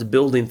start to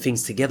build in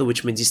things together,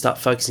 which means you start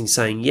focusing,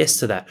 saying yes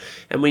to that.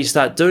 And when you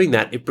start doing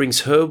that, it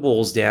brings her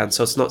walls down.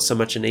 So it's not so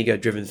much an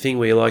ego-driven thing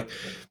where you're like,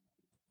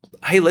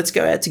 hey, let's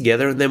go out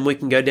together and then we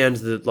can go down to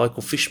the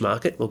local fish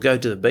market or go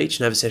to the beach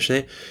and have a session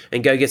there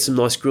and go get some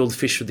nice grilled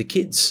fish for the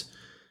kids.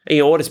 And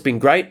you know what? It's been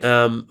great.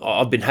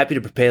 I've been happy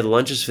to prepare the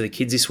lunches for the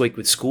kids this week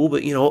with school,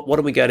 but you know what? Why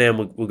don't we go down,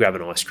 we'll grab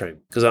an ice cream?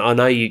 Because I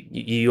know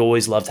you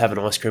always loved having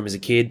ice cream as a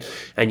kid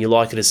and you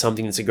like it as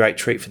something that's a great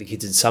treat for the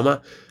kids in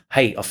summer.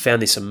 Hey, I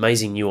found this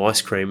amazing new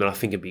ice cream and I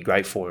think it'd be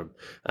great for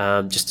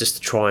them. Just to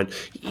try and,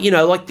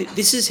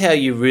 this is how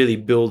you really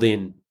build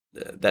in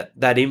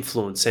that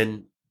influence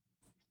and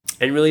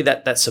really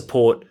that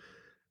support.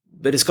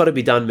 But it's got to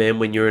be done, man,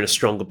 when you're in a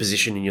stronger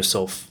position in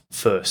yourself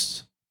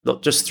first.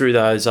 Not just through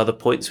those other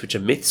points, which are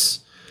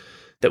myths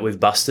that we've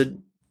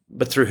busted,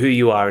 but through who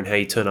you are and how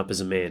you turn up as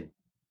a man.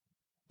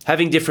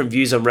 Having different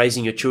views on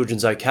raising your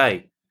children's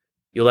okay.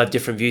 You'll have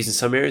different views in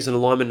some areas and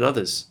alignment in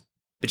others.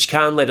 But you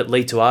can't let it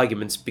lead to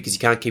arguments because you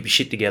can't keep your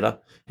shit together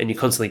and you're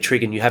constantly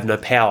triggered and you have no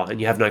power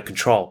and you have no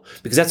control.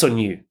 Because that's on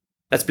you.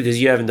 That's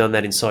because you haven't done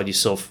that inside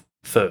yourself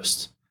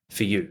first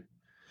for you.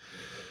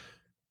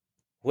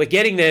 We're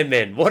getting there,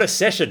 men. What a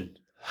session.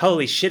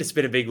 Holy shit, it's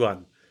been a big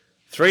one.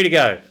 3 to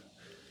go.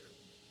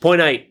 Point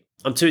 8,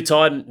 I'm too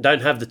tired and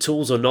don't have the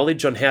tools or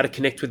knowledge on how to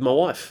connect with my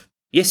wife.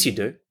 Yes, you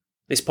do.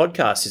 This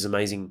podcast is an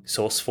amazing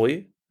source for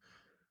you.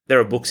 There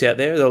are books out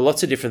there. There are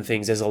lots of different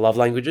things. There's the love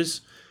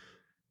languages.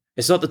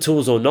 It's not the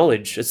tools or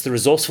knowledge. It's the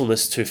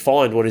resourcefulness to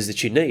find what it is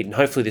that you need. And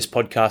hopefully this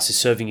podcast is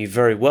serving you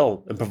very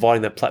well and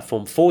providing that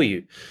platform for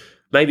you.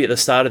 Maybe at the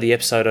start of the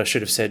episode, I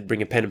should have said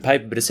bring a pen and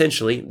paper, but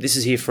essentially this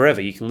is here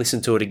forever. You can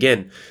listen to it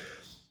again.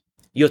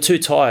 You're too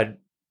tired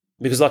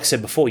because, like I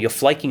said before, you're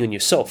flaking on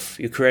yourself.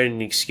 You're creating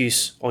an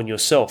excuse on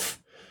yourself,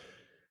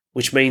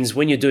 which means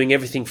when you're doing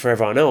everything for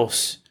everyone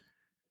else,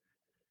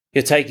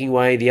 you're taking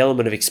away the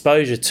element of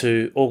exposure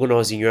to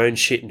organising your own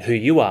shit and who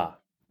you are,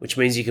 which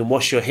means you can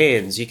wash your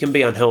hands. You can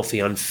be unhealthy,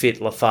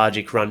 unfit,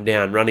 lethargic, run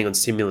down, running on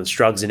stimulants,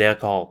 drugs and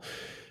alcohol.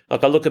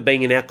 Like I look at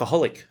being an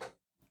alcoholic,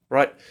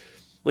 right?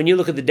 When you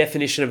look at the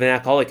definition of an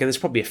alcoholic, and there's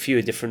probably a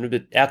few different,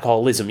 but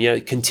alcoholism,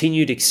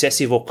 continued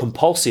excessive or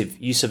compulsive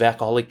use of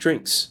alcoholic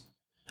drinks.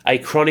 A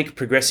chronic,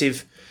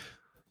 progressive,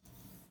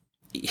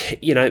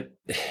 it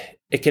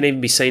can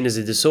even be seen as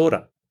a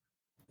disorder.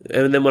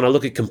 And then when I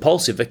look at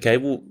compulsive, okay,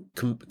 well,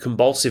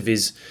 compulsive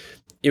is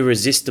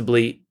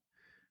irresistibly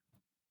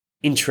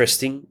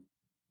interesting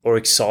or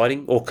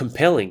exciting or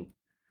compelling.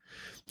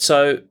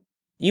 So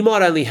you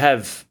might only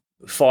have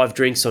 5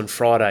 drinks on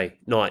Friday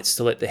nights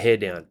to let the hair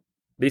down.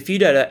 But if you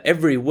do that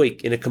every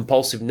week in a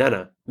compulsive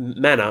manner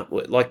where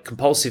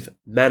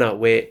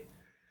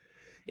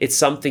it's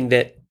something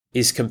that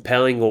is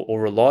compelling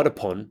or relied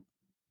upon,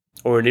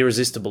 or an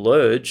irresistible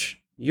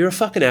urge, you're a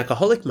fucking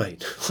alcoholic,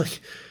 mate.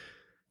 Like,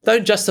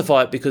 don't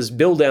justify it because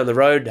Bill down the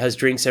road has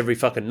drinks every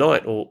fucking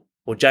night, or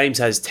James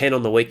has 10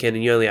 on the weekend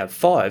and you only have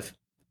 5.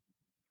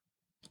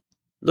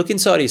 Look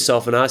inside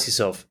yourself and ask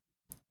yourself,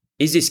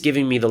 is this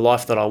giving me the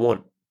life that I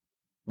want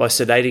by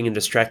sedating and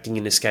distracting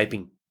and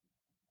escaping?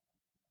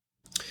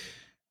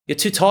 You're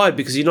too tired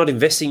because you're not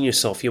investing in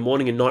yourself. Your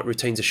morning and night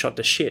routines are shot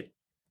to shit.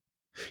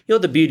 You know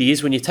what the beauty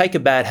is? When you take a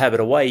bad habit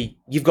away,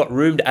 you've got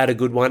room to add a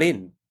good one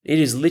in. It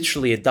is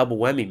literally a double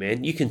whammy,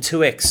 man. You can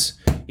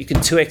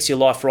 2x your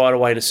life right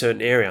away in a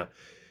certain area.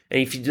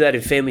 And if you do that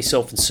in family,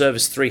 self, and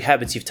service, 3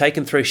 habits, you've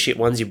taken 3 shit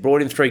ones, you've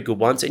brought in 3 good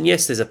ones, and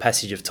yes, there's a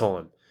passage of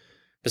time.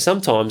 But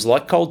sometimes,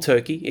 like cold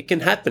turkey, it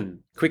can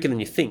happen quicker than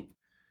you think.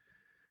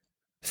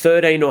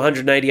 13 or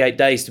 188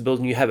 days to build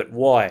a new habit.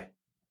 Why?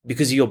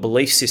 Because of your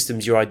belief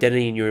systems, your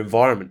identity, and your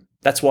environment.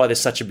 That's why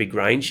there's such a big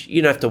range.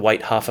 You don't have to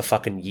wait half a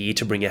fucking year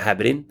to bring a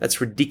habit in.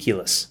 That's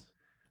ridiculous.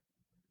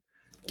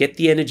 Get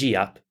the energy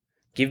up.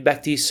 Give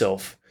back to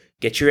yourself.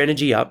 Get your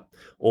energy up.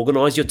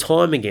 Organize your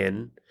time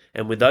again.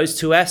 And with those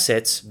 2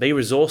 assets, be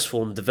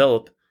resourceful and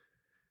develop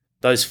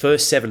those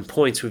first 7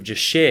 points we've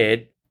just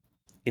shared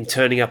in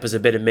turning up as a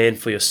better man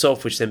for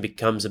yourself, which then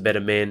becomes a better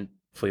man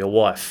for your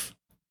wife.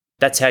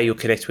 That's how you'll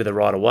connect with her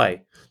right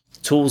away.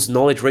 Tools,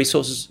 knowledge,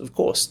 resources, of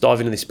course. Dive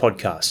into this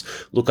podcast.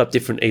 Look up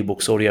different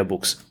ebooks,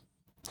 audiobooks.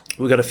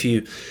 We've got a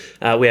few.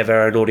 We have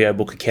our own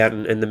audiobook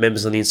account, and the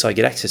members on the inside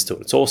get access to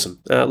it. It's awesome.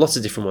 Lots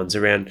of different ones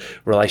around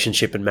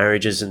relationship and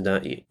marriages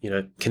and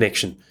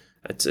connection.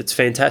 It's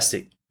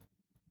fantastic.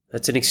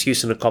 That's an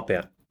excuse and a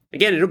cop-out.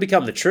 Again, it'll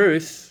become the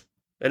truth,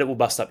 and it will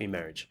bust up your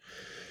marriage.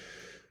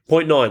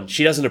 Point 9,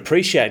 she doesn't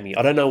appreciate me.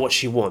 I don't know what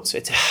she wants.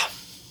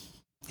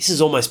 This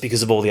is almost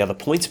because of all the other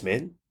points,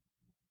 man.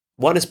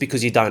 One is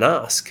because you don't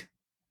ask.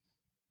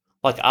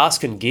 Like,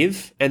 ask and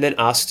give, and then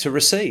ask to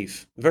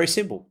receive. Very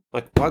simple.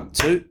 Like 1,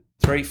 2,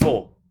 3,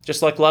 4.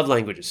 Just like love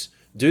languages.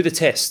 Do the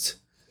test.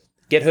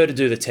 Get her to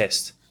do the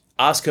test.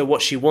 Ask her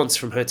what she wants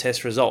from her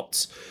test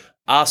results.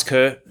 Ask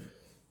her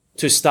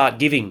to start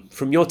giving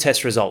from your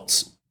test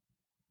results.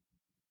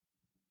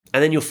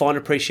 And then you'll find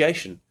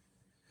appreciation.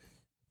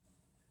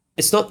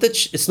 It's not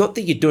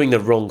that you're doing the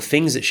wrong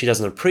things that she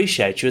doesn't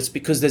appreciate you. It's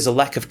because there's a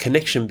lack of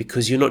connection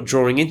because you're not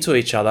drawing into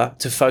each other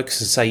to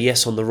focus and say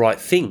yes on the right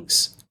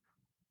things.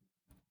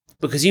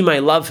 Because you may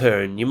love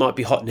her and you might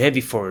be hot and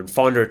heavy for her and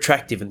find her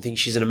attractive and think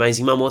she's an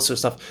amazing mum, all that sort of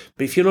stuff.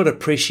 But if you're not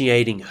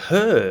appreciating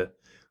her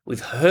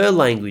with her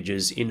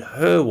languages in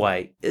her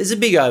way, there's a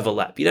big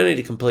overlap. You don't need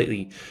to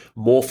completely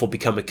morph or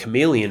become a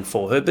chameleon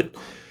for her, but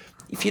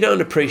if you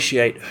don't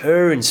appreciate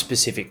her in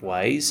specific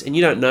ways and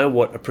you don't know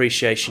what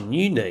appreciation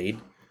you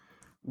need,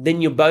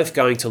 then you're both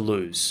going to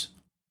lose.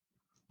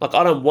 Like,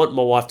 I don't want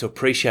my wife to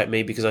appreciate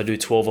me because I do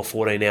 12 or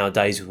 14-hour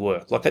days with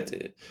work.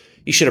 Like,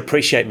 you should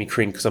appreciate me,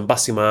 Corinne, because I'm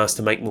busting my ass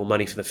to make more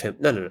money for the family.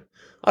 No.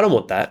 I don't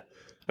want that.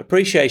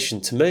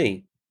 Appreciation to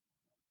me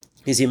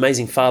is the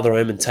amazing father I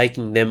am and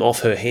taking them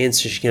off her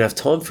hands so she can have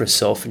time for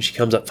herself. And she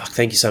comes up, fuck,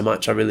 thank you so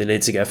much. I really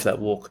need to go for that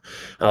walk.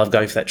 I love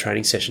going for that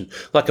training session.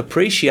 Like,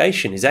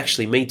 appreciation is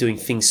actually me doing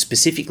things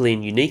specifically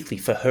and uniquely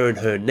for her and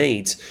her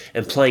needs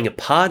and playing a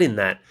part in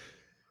that.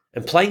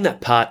 And playing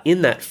that part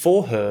in that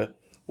for her,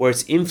 where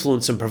it's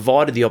influenced and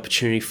provided the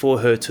opportunity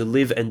for her to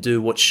live and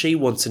do what she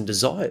wants and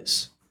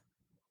desires.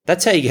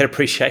 That's how you get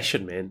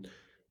appreciation, man.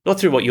 Not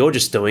through what you're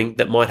just doing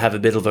that might have a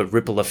bit of a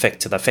ripple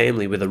effect to the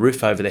family with a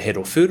roof over their head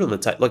or food on the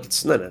table. Like,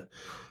 no.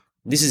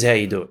 This is how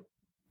you do it.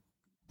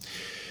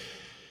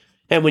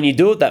 And when you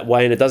do it that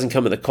way and it doesn't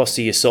come at the cost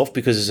of yourself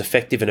because it's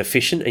effective and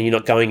efficient and you're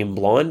not going in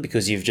blind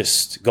because you've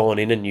just gone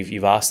in and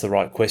you've asked the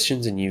right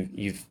questions and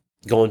you've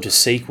gone to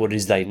seek what it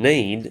is they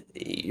need,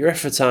 your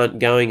efforts aren't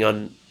going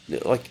on,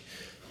 like,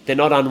 they're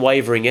not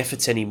unwavering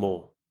efforts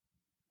anymore.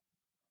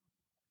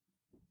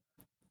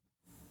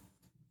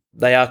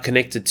 They are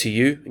connected to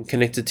you and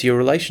connected to your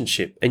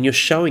relationship, and you're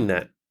showing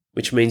that,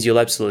 which means you'll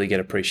absolutely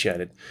get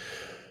appreciated.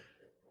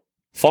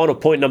 Final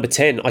point number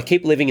 10, I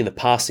keep living in the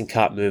past and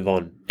can't move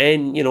on.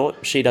 And you know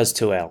what? She does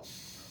too, Al.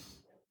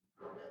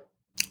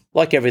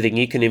 Like everything,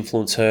 you can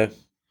influence her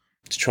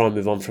to try and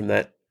move on from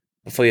that.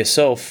 But for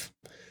yourself,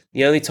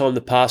 the only time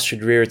the past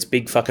should rear its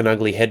big fucking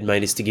ugly head,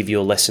 mate, is to give you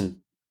a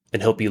lesson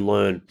and help you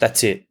learn.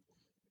 That's it.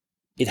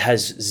 It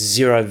has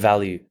zero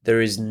value.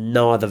 There is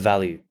no other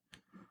value.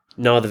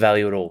 No other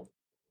value at all.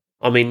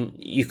 I mean,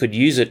 you could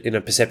use it in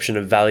a perception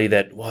of value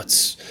that,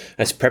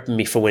 it's prepping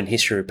me for when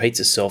history repeats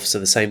itself so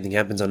the same thing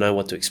happens, I know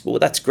what to explore.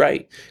 That's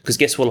great, because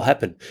guess what will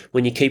happen?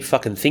 When you keep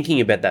fucking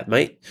thinking about that,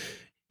 mate,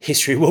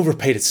 history will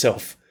repeat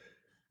itself.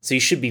 So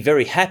you should be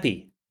very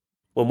happy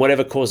when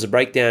whatever caused a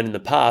breakdown in the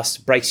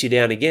past breaks you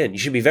down again. You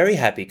should be very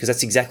happy because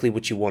that's exactly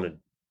what you wanted.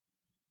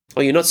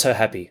 Oh, you're not so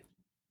happy.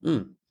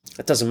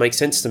 That doesn't make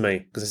sense to me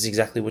because that's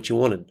exactly what you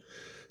wanted.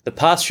 The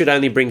past should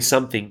only bring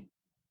something.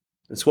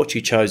 It's what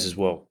you chose as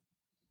well.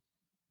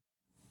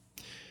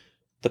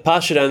 The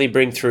past should only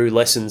bring through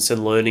lessons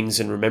and learnings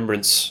and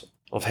remembrance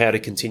of how to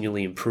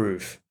continually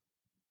improve.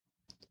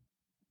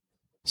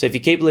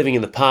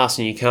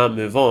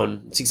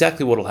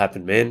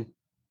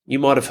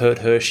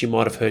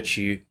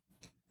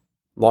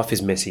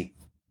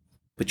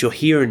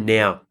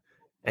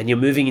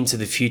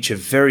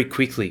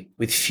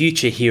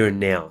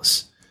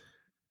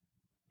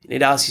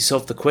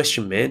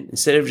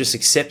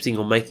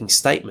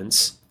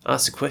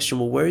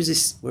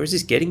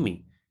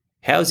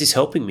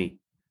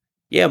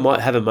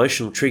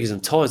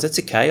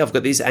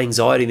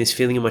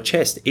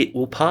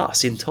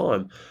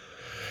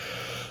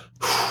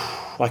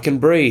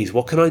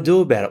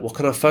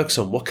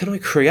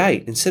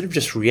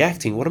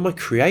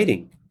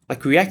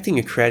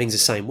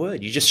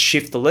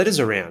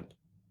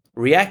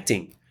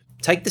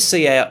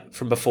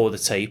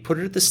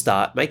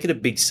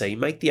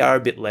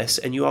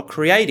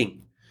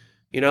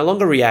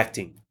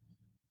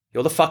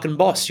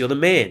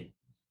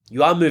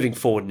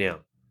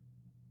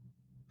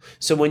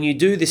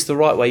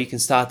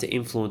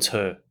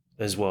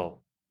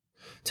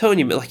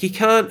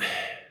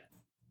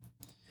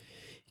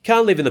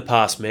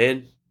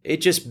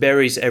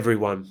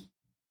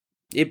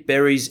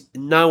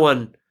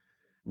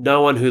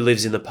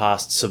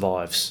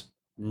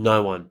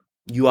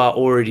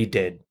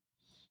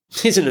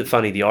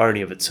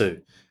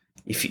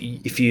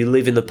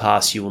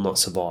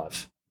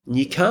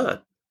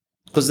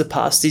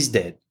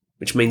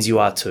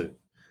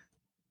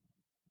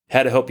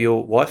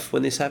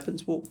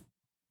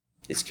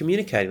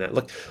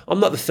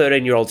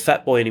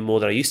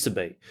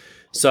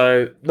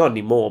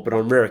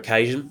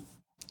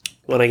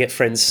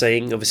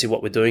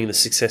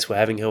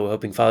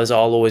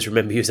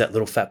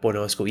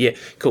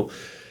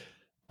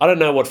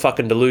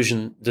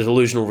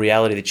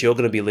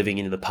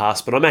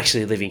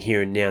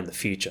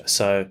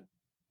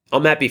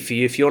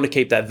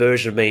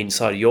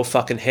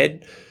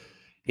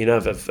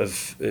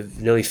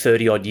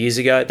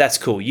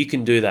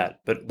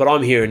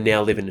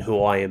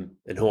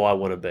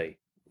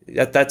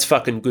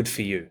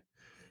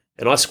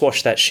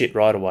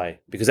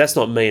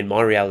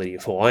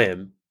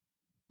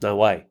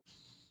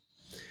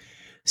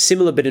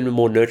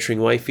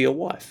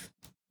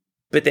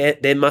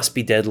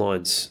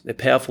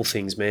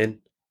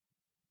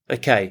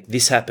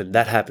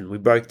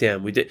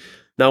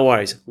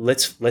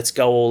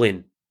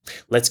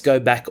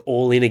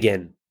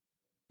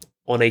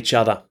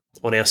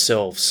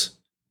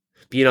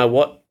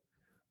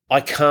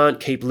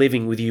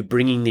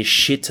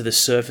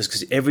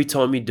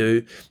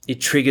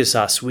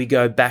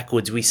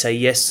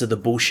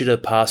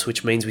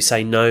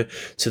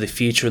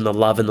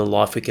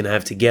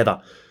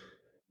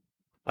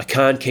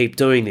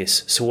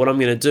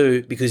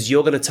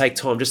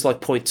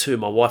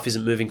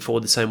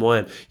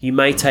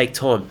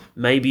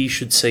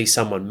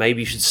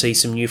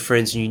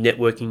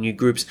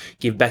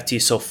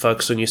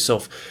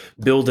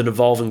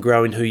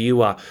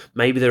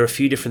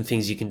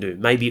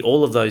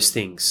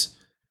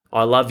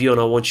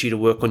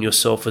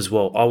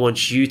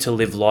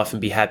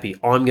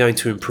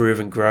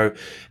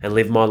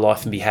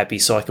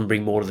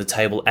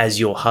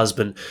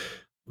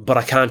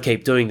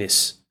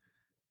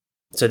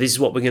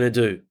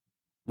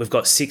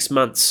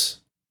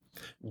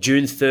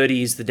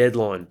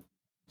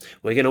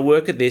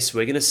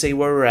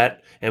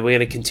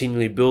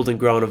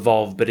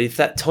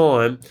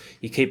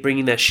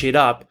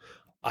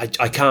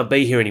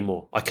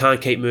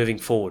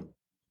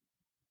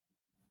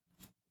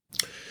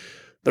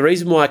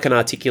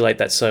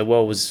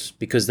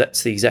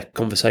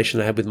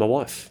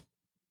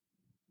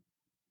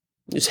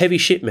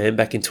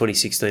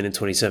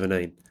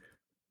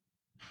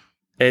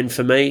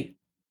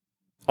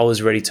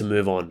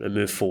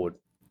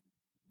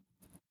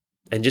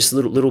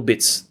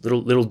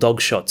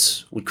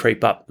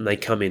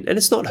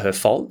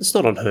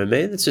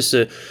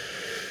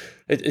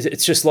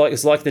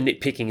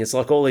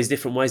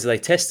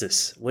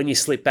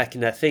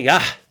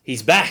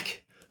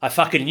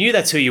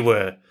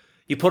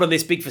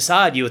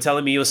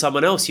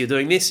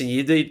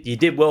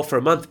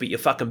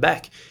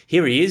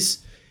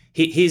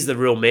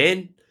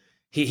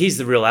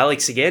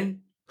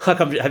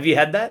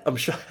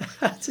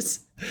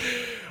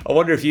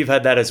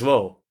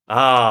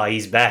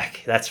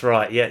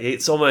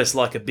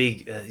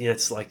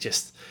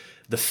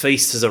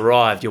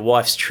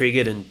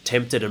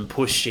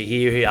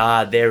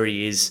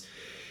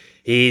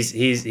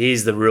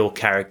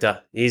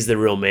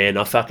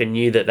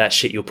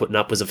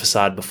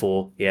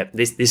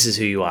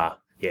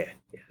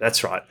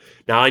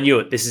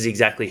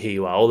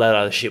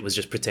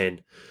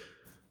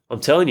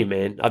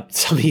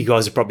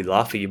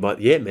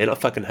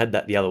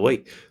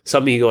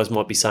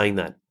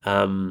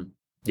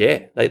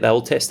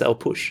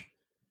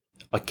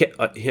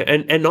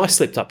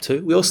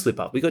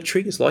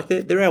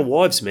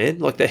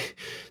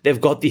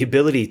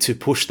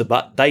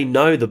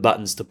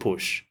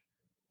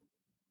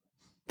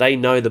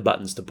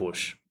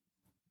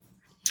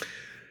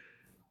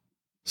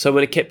 So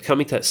when it kept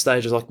coming to that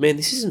stage, I was like, man,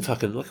 this isn't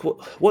fucking, like,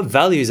 what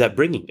value is that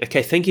bringing?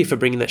 Okay, thank you for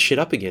bringing that shit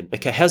up again.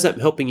 Okay, how's that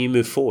helping you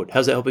move forward?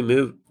 How's that helping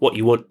move? What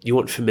you want? You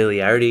want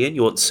familiarity again?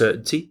 You want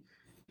certainty?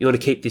 You want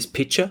to keep this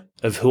picture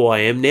of who I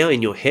am now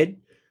in your head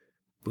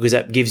because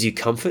that gives you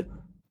comfort?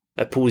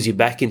 That pulls you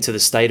back into the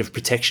state of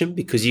protection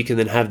because you can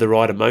then have the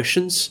right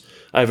emotions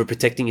over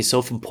protecting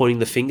yourself and pointing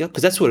the finger,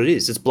 because that's what it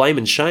is. It's blame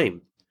and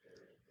shame.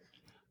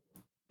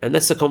 And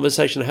that's the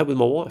conversation I had with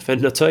my wife.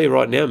 And I'll tell you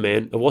right now,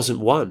 man, it wasn't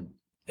one.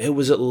 It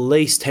was at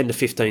least 10 to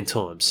 15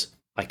 times.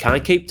 I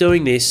can't keep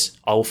doing this.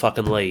 I will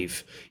fucking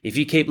leave. If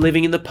you keep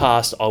living in the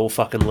past, I will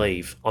fucking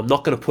leave. I'm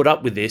not going to put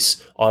up with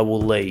this. I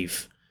will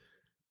leave.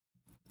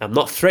 I'm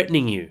not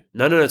threatening you.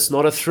 No, it's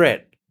not a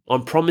threat.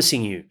 I'm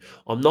promising you.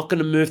 I'm not going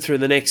to move through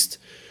the next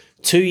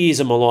 2 years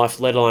of my life,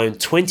 let alone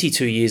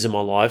 22 years of my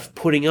life,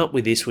 putting up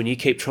with this when you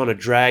keep trying to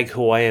drag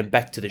who I am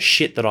back to the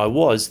shit that I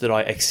was, that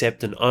I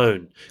accept and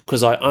own.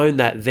 Because I owned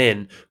that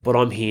then, but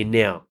I'm here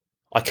now.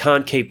 I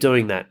can't keep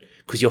doing that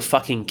because you're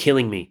fucking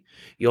killing me.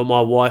 You're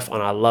my wife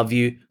and I love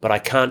you, but I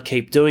can't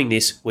keep doing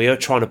this where you're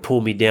trying to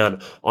pull me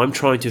down. I'm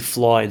trying to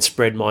fly and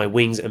spread my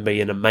wings and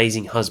be an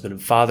amazing husband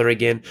and father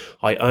again.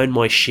 I own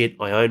my shit,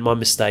 I own my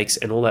mistakes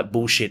and all that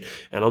bullshit,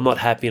 and I'm not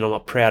happy and I'm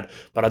not proud,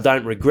 but I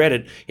don't regret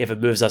it if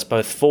it moves us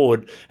both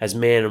forward as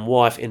man and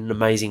wife in an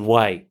amazing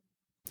way.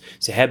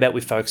 So how about we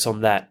focus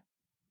on that?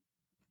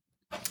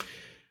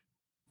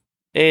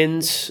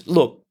 And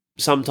look,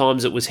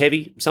 sometimes it was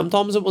heavy,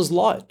 sometimes it was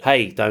light.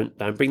 Hey, don't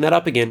bring that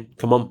up again.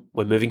 Come on,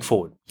 we're moving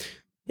forward.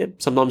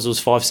 Yep, sometimes it was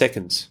 5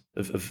 seconds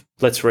of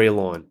let's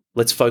realign.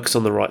 Let's focus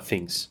on the right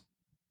things.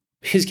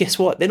 Because guess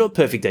what? They're not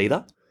perfect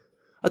either.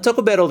 I talk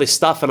about all this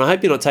stuff, and I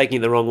hope you're not taking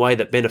it the wrong way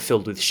that men are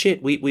filled with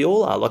shit. We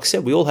all are. Like I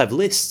said, we all have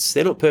lists.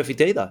 They're not perfect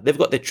either. They've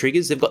got their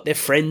triggers. They've got their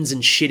friends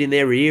and shit in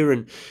their ear,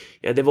 and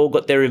they've all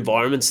got their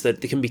environments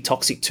that they can be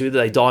toxic to, that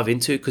they dive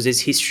into because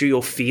there's history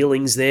or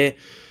feelings there.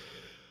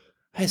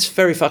 It's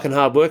very fucking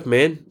hard work,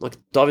 man. Like,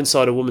 dive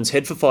inside a woman's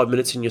head for 5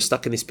 minutes and you're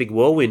stuck in this big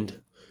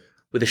whirlwind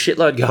with a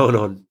shitload going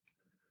on.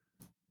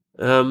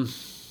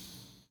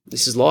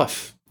 This is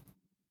life.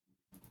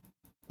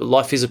 But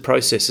life is a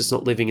process. It's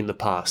not living in the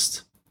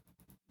past.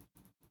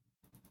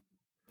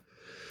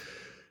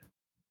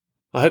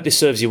 I hope this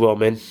serves you well,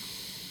 man.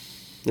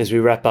 As we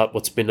wrap up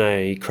what's been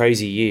a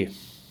crazy year,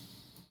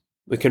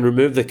 we can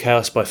remove the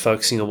chaos by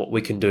focusing on what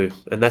we can do,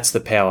 and that's the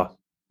power.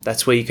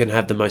 That's where you can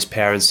have the most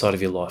power inside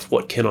of your life.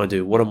 What can I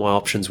do? What are my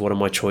options? What are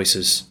my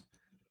choices?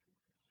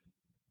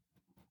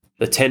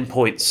 The 10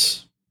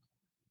 points.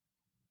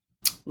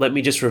 Let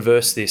me just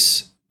reverse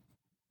this.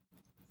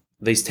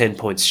 These 10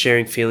 points.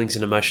 Sharing feelings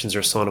and emotions are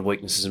a sign of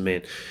weakness as a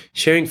man.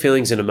 Sharing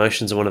feelings and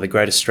emotions are one of the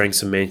greatest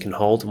strengths a man can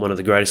hold and one of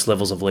the greatest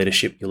levels of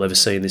leadership you'll ever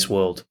see in this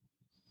world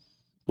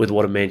with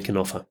what a man can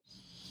offer.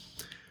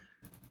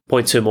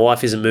 Point 2, my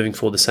wife isn't moving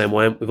forward the same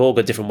way. We've all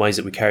got different ways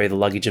that we carry the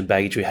luggage and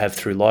baggage we have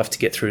through life to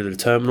get through to the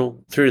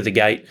terminal, through to the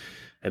gate,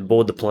 and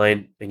board the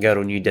plane and go to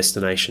a new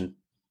destination.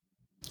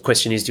 The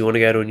question is, do you want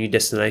to go to a new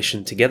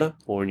destination together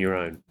or on your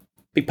own?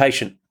 Be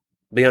patient.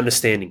 Be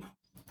understanding.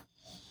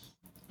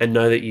 And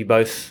know that you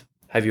both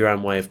have your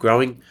own way of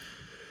growing.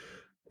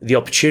 The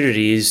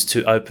opportunity is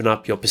to open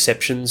up your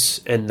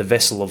perceptions and the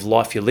vessel of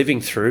life you're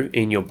living through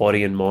in your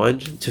body and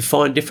mind to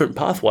find different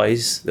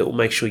pathways that will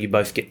make sure you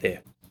both get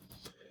there.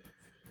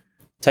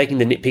 Taking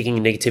the nitpicking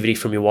and negativity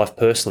from your wife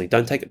personally.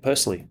 Don't take it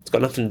personally. It's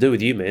got nothing to do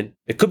with you, man.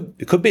 It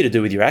could be to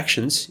do with your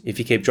actions. If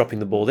you keep dropping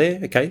the ball there,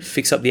 okay,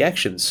 fix up the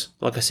actions.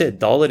 Like I said,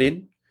 dial it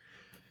in,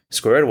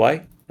 square it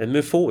away, and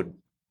move forward.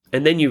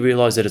 And then you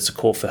realize that it's a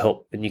call for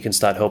help and you can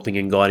start helping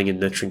and guiding and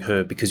nurturing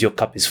her because your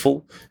cup is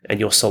full and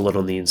you're solid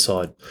on the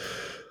inside.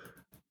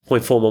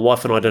 Point 4, my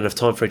wife and I don't have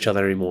time for each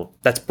other anymore.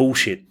 That's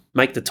bullshit.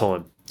 Make the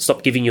time.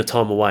 Stop giving your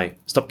time away.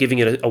 Stop giving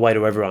it away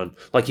to everyone.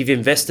 Like, you've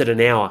invested an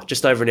hour,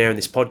 just over an hour in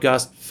this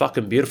podcast.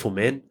 Fucking beautiful,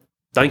 man.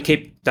 Don't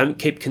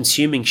keep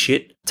consuming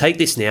shit. Take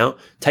this now,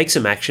 take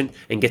some action,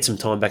 and get some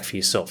time back for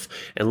yourself.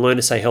 And learn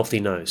to say healthy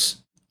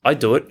no's. I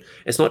do it.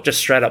 It's not just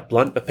straight up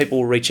blunt, but people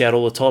will reach out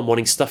all the time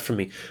wanting stuff from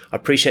me. I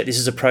appreciate this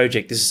is a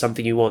project. This is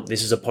something you want.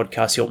 This is a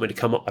podcast you want me to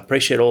come up. I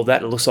appreciate all of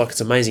that, and it looks like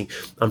it's amazing.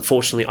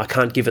 Unfortunately, I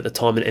can't give it the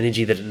time and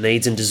energy that it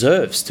needs and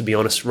deserves, to be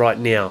honest, right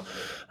now.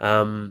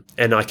 And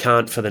I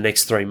can't for the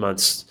next 3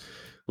 months.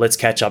 Let's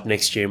catch up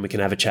next year and we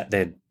can have a chat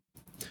then.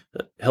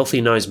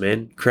 Healthy no's,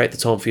 man. Create the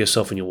time for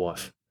yourself and your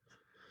wife.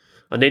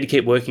 I need to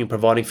keep working and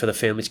providing for the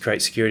family to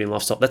create security and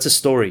lifestyle. That's a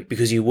story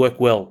because you work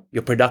well,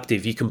 you're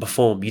productive, you can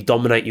perform, you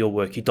dominate your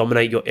work, you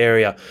dominate your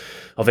area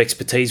of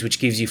expertise, which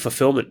gives you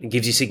fulfillment and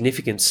gives you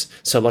significance.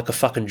 So like a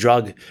fucking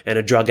drug and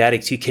a drug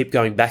addict, you keep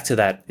going back to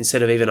that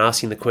instead of even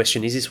asking the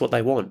question, is this what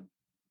they want?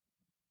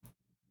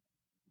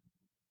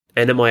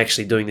 And am I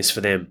actually doing this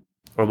for them?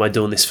 Or am I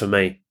doing this for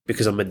me?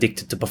 Because I'm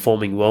addicted to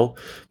performing well,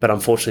 but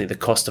unfortunately the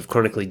cost of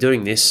chronically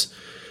doing this,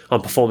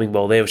 I'm performing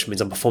well there, which means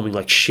I'm performing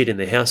like shit in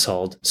the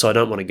household, so I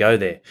don't want to go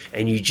there.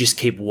 And you just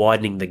keep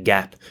widening the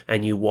gap,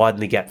 and you widen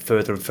the gap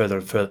further and further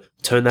and further.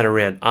 Turn that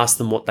around. Ask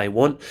them what they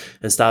want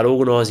and start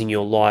organising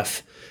your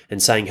life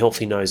and saying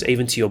healthy no's,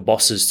 even to your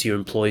bosses, to your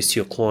employees, to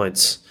your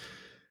clients.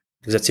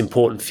 because that's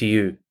important for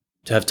you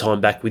to have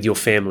time back with your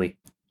family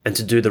and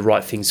to do the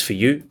right things for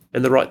you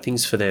and the right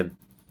things for them.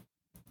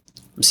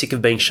 I'm sick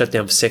of being shut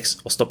down for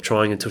sex. I'll stop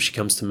trying until she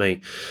comes to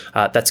me.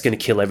 That's going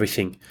to kill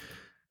everything.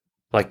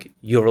 Like,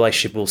 your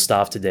relationship will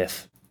starve to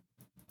death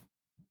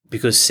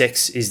because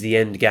sex is the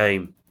end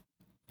game.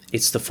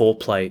 It's the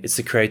foreplay. It's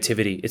the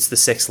creativity. It's the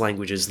sex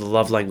languages, the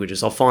love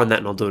languages. I'll find that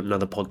and I'll do it in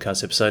another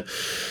podcast episode.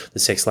 The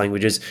sex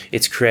languages.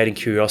 It's creating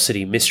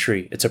curiosity,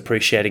 mystery. It's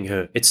appreciating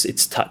her.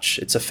 It's touch.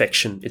 It's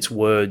affection. It's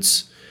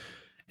words.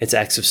 It's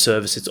acts of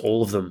service. It's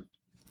all of them.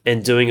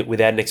 And doing it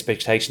without an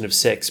expectation of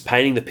sex,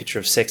 painting the picture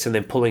of sex and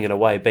then pulling it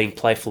away, being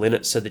playful in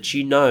it so that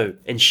you know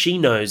and she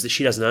knows that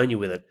she doesn't own you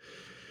with it.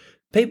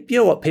 You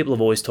know what? People have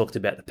always talked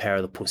about the power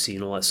of the pussy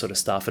and all that sort of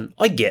stuff. And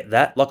I get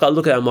that. Like, I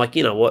look at it, I'm like,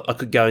 you know what? I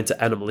could go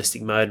into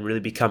animalistic mode and really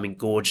become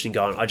engorged and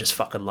going, I just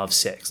fucking love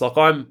sex. Like,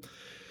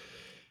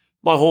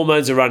 my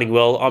hormones are running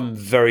well. I'm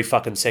very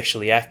fucking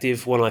sexually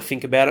active when I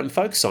think about it and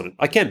focus on it.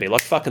 I can be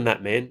like, fucking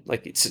that, man.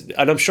 Like,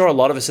 and I'm sure a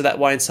lot of us are that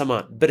way and some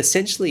aren't. But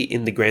essentially,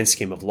 in the grand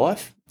scheme of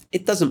life,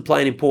 it doesn't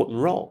play an important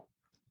role.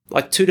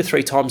 Like 2 to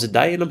 3 times a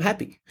day and I'm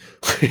happy.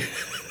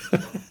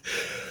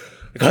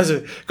 Guys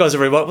are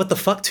really like, what the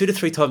fuck, 2 to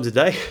 3 times a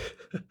day?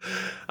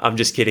 I'm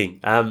just kidding.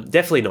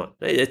 Definitely not.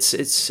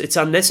 It's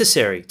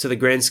unnecessary to the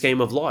grand scheme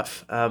of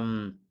life.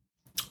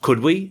 Could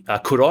we?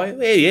 Could I?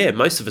 Yeah,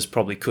 most of us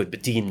probably could.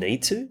 But do you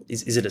need to?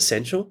 Is it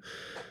essential?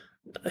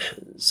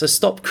 So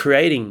stop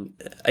creating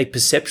a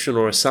perception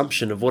or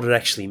assumption of what it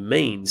actually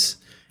means,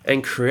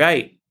 and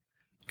create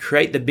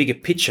the bigger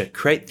picture.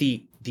 Create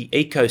the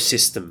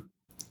ecosystem.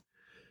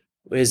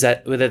 There's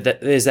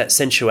that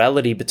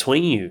sensuality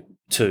between you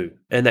two,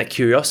 and that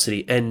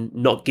curiosity, and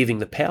not giving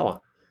the power.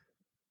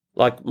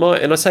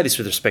 And I say this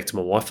with respect to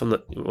my wife.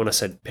 When I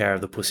said power of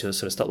the pussy and that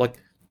sort of stuff, like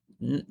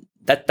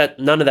that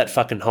none of that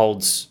fucking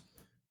holds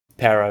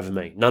power over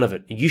me. None of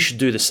it. You should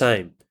do the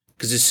same,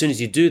 because as soon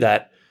as you do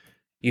that,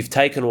 you've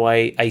taken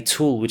away a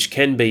tool which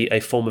can be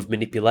a form of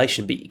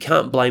manipulation, but you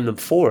can't blame them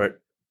for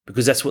it,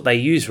 because that's what they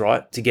use,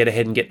 right, to get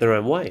ahead and get their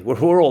own way.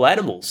 We're all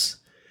animals,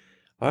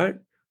 all right?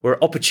 We're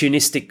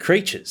opportunistic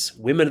creatures.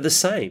 Women are the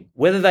same,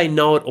 whether they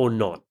know it or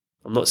not.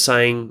 I'm not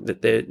saying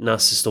that they're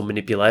narcissists or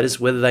manipulators,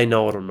 whether they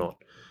know it or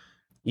not.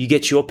 You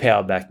get your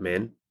power back,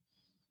 man.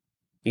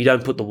 You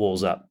don't put the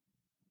walls up.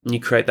 And you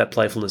create that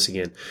playfulness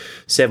again.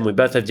 7, we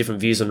both have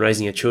different views on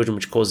raising our children,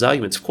 which cause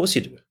arguments. Of course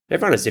you do.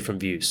 Everyone has different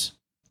views.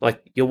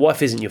 Like, your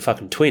wife isn't your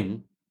fucking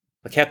twin.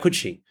 Like, how could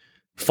she?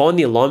 Find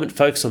the alignment,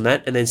 focus on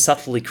that, and then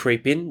subtly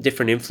creep in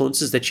different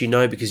influences that you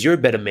know, because you're a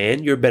better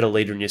man, you're a better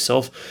leader in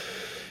yourself.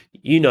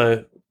 You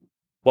know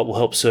what will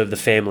help serve the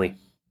family.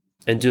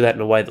 And do that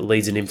in a way that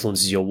leads and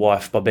influences your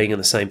wife by being on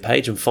the same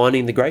page and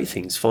finding the great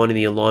things, finding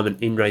the alignment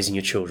in raising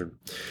your children.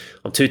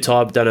 I'm too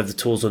tired, don't have the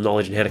tools or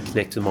knowledge on how to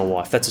connect with my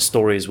wife. That's a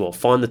story as well.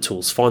 Find the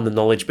tools, find the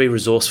knowledge, be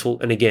resourceful,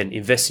 and again,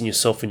 invest in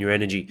yourself and your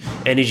energy.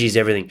 Energy is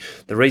everything.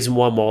 The reason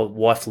why my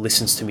wife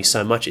listens to me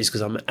so much is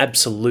because I'm an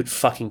absolute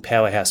fucking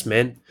powerhouse,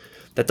 man.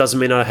 That doesn't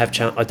mean I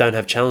don't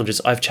have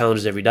challenges. I have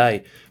challenges every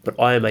day, but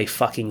I am a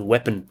fucking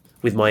weapon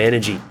with my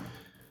energy.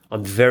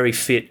 I'm very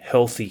fit,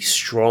 healthy,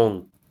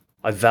 strong.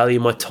 I value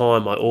my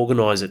time. I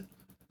organize it.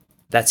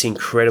 That's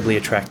incredibly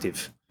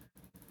attractive,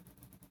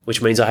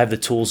 which means I have the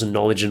tools and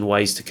knowledge and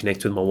ways to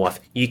connect with my wife.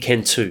 You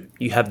can too.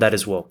 You have that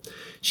as well.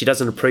 She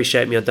doesn't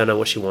appreciate me. I don't know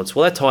what she wants.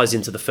 Well, that ties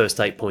into the first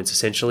 8 points,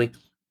 essentially.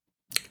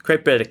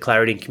 Create better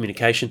clarity and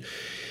communication,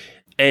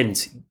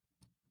 and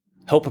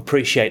help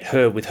appreciate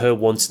her with her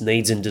wants,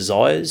 needs, and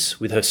desires,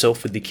 with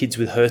herself, with the kids,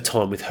 with her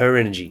time, with her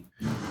energy,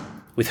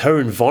 with her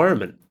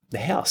environment, the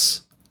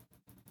house.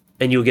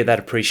 And you'll get that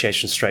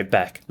appreciation straight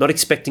back. Not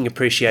expecting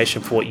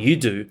appreciation for what you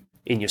do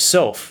in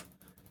yourself.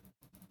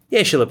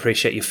 Yeah, she'll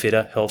appreciate you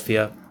fitter,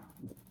 healthier,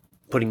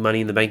 putting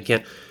money in the bank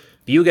account.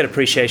 But you'll get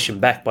appreciation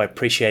back by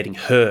appreciating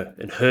her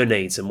and her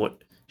needs and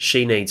what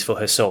she needs for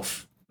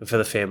herself and for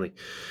the family.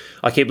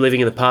 I keep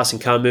living in the past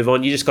and can't move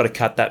on. You just got to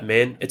cut that,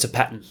 man. It's a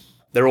pattern.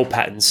 They're all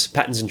patterns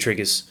and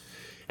triggers.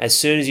 As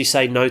soon as you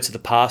say no to the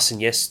past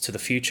and yes to the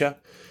future,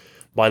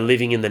 by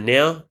living in the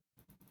now,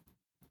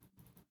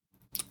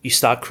 you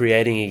start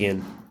creating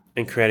again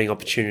and creating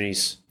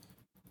opportunities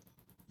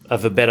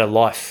of a better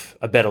life,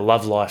 a better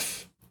love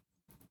life,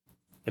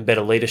 and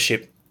better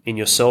leadership in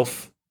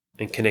yourself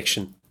and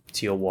connection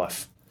to your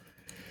wife.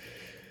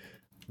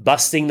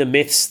 Busting the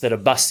myths that are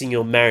busting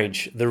your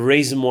marriage. The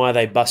reason why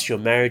they bust your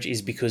marriage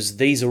is because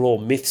these are all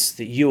myths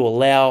that you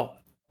allow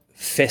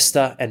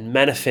fester and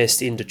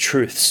manifest into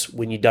truths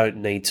when you don't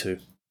need to.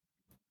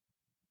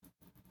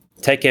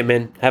 Take care,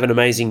 man. Have an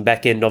amazing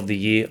back end of the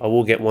year. I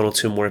will get 1 or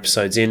 2 more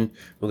episodes in.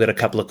 We've got a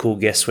couple of cool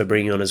guests we're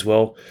bringing on as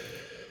well.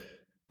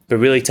 But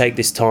really take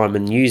this time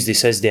and use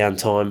this as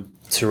downtime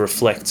to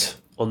reflect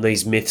on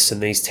these myths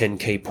and these 10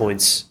 key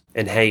points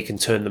and how you can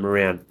turn them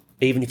around.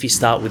 Even if you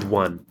start with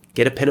 1,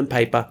 get a pen and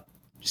paper.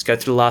 Just go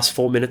through the last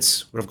 4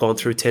 minutes when I've gone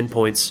through 10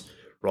 points.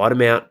 Write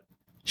them out.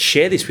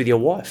 Share this with your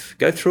wife.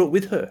 Go through it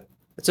with her.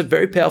 That's a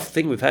very powerful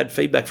thing. We've had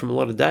feedback from a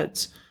lot of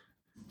dads.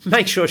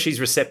 Make sure she's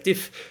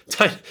receptive.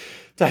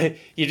 So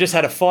you just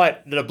had a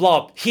fight and a blow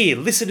up. Here,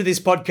 listen to this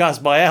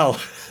podcast by Al.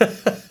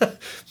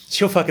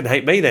 She'll fucking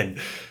hate me then.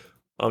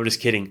 I'm just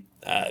kidding.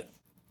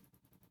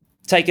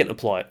 Take it and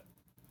apply it,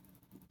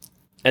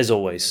 as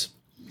always.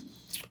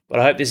 But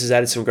I hope this has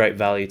added some great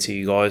value to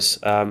you guys.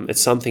 It's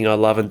something I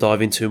love and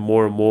dive into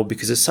more and more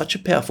because it's such a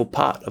powerful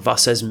part of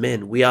us as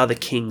men. We are the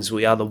kings.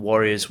 We are the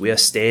warriors. We are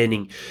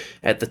standing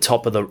at the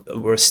top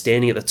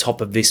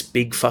of this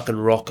big fucking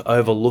rock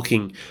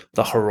overlooking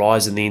the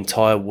horizon, the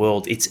entire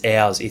world. It's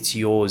ours. It's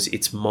yours.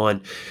 It's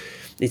mine.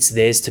 It's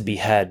theirs to be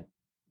had.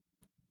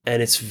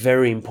 And it's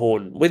very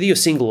important, whether you're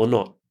single or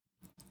not,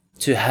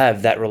 to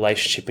have that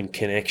relationship and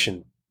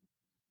connection.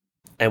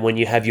 And when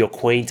you have your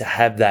queen, to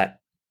have that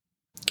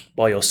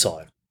by your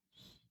side.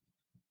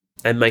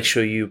 And make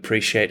sure you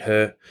appreciate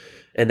her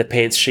and the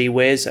pants she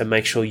wears, and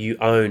make sure you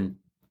own.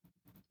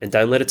 And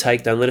don't let her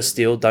take, don't let her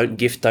steal, don't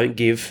gift, don't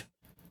give.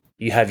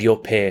 You have your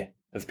pair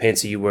of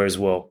pants that you wear as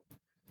well.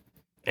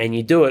 And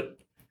you do it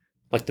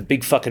like the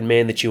big fucking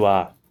man that you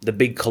are, the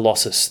big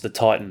colossus, the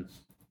titan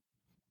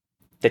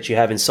that you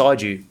have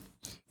inside you,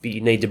 but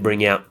you need to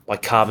bring out by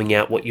carving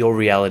out what your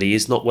reality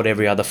is, not what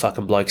every other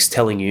fucking bloke's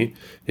telling you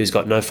who's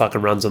got no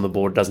fucking runs on the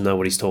board, doesn't know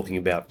what he's talking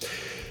about.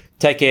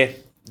 Take care.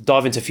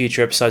 Dive into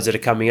future episodes that are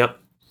coming up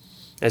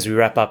as we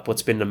wrap up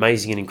what's been an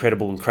amazing and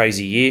incredible and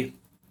crazy year.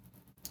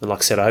 And like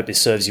I said, I hope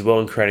this serves you well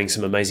in creating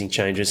some amazing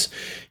changes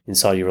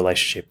inside your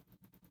relationship.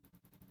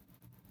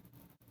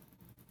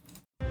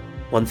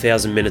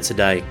 1,000 minutes a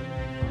day.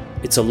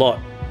 It's a lot.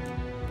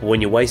 But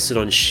when you're wasted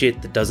on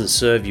shit that doesn't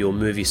serve you or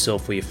move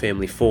yourself or your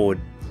family forward,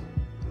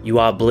 you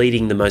are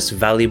bleeding the most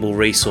valuable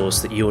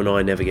resource that you and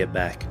I never get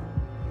back.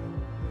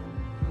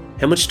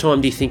 How much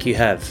time do you think you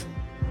have?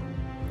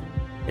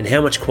 And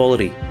how much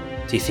quality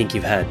do you think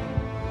you've had?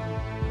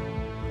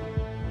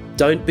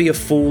 Don't be a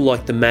fool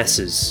like the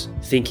masses,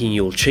 thinking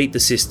you'll cheat the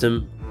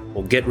system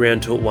or get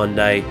round to it one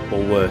day, or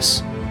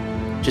worse,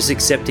 just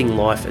accepting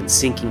life and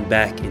sinking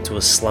back into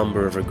a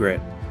slumber of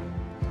regret.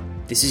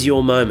 This is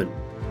your moment,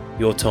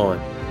 your time.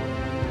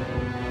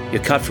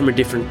 You're cut from a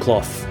different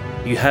cloth.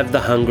 You have the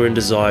hunger and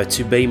desire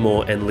to be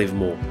more and live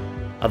more.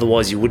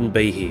 Otherwise, you wouldn't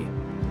be here.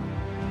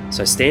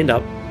 So stand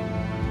up,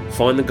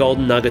 find the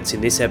golden nuggets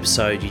in this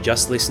episode you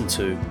just listened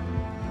to,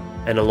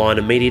 and align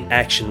immediate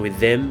action with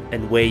them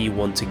and where you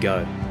want to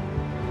go.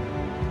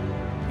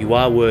 You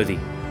are worthy.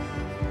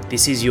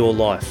 This is your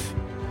life.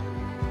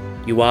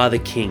 You are the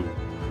king.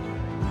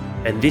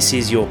 And this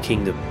is your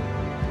kingdom.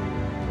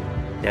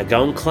 Now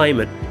go and claim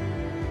it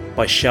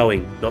by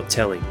showing, not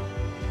telling.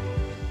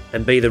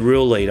 And be the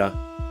real leader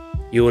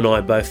you and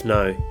I both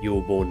know you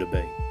were born to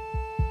be.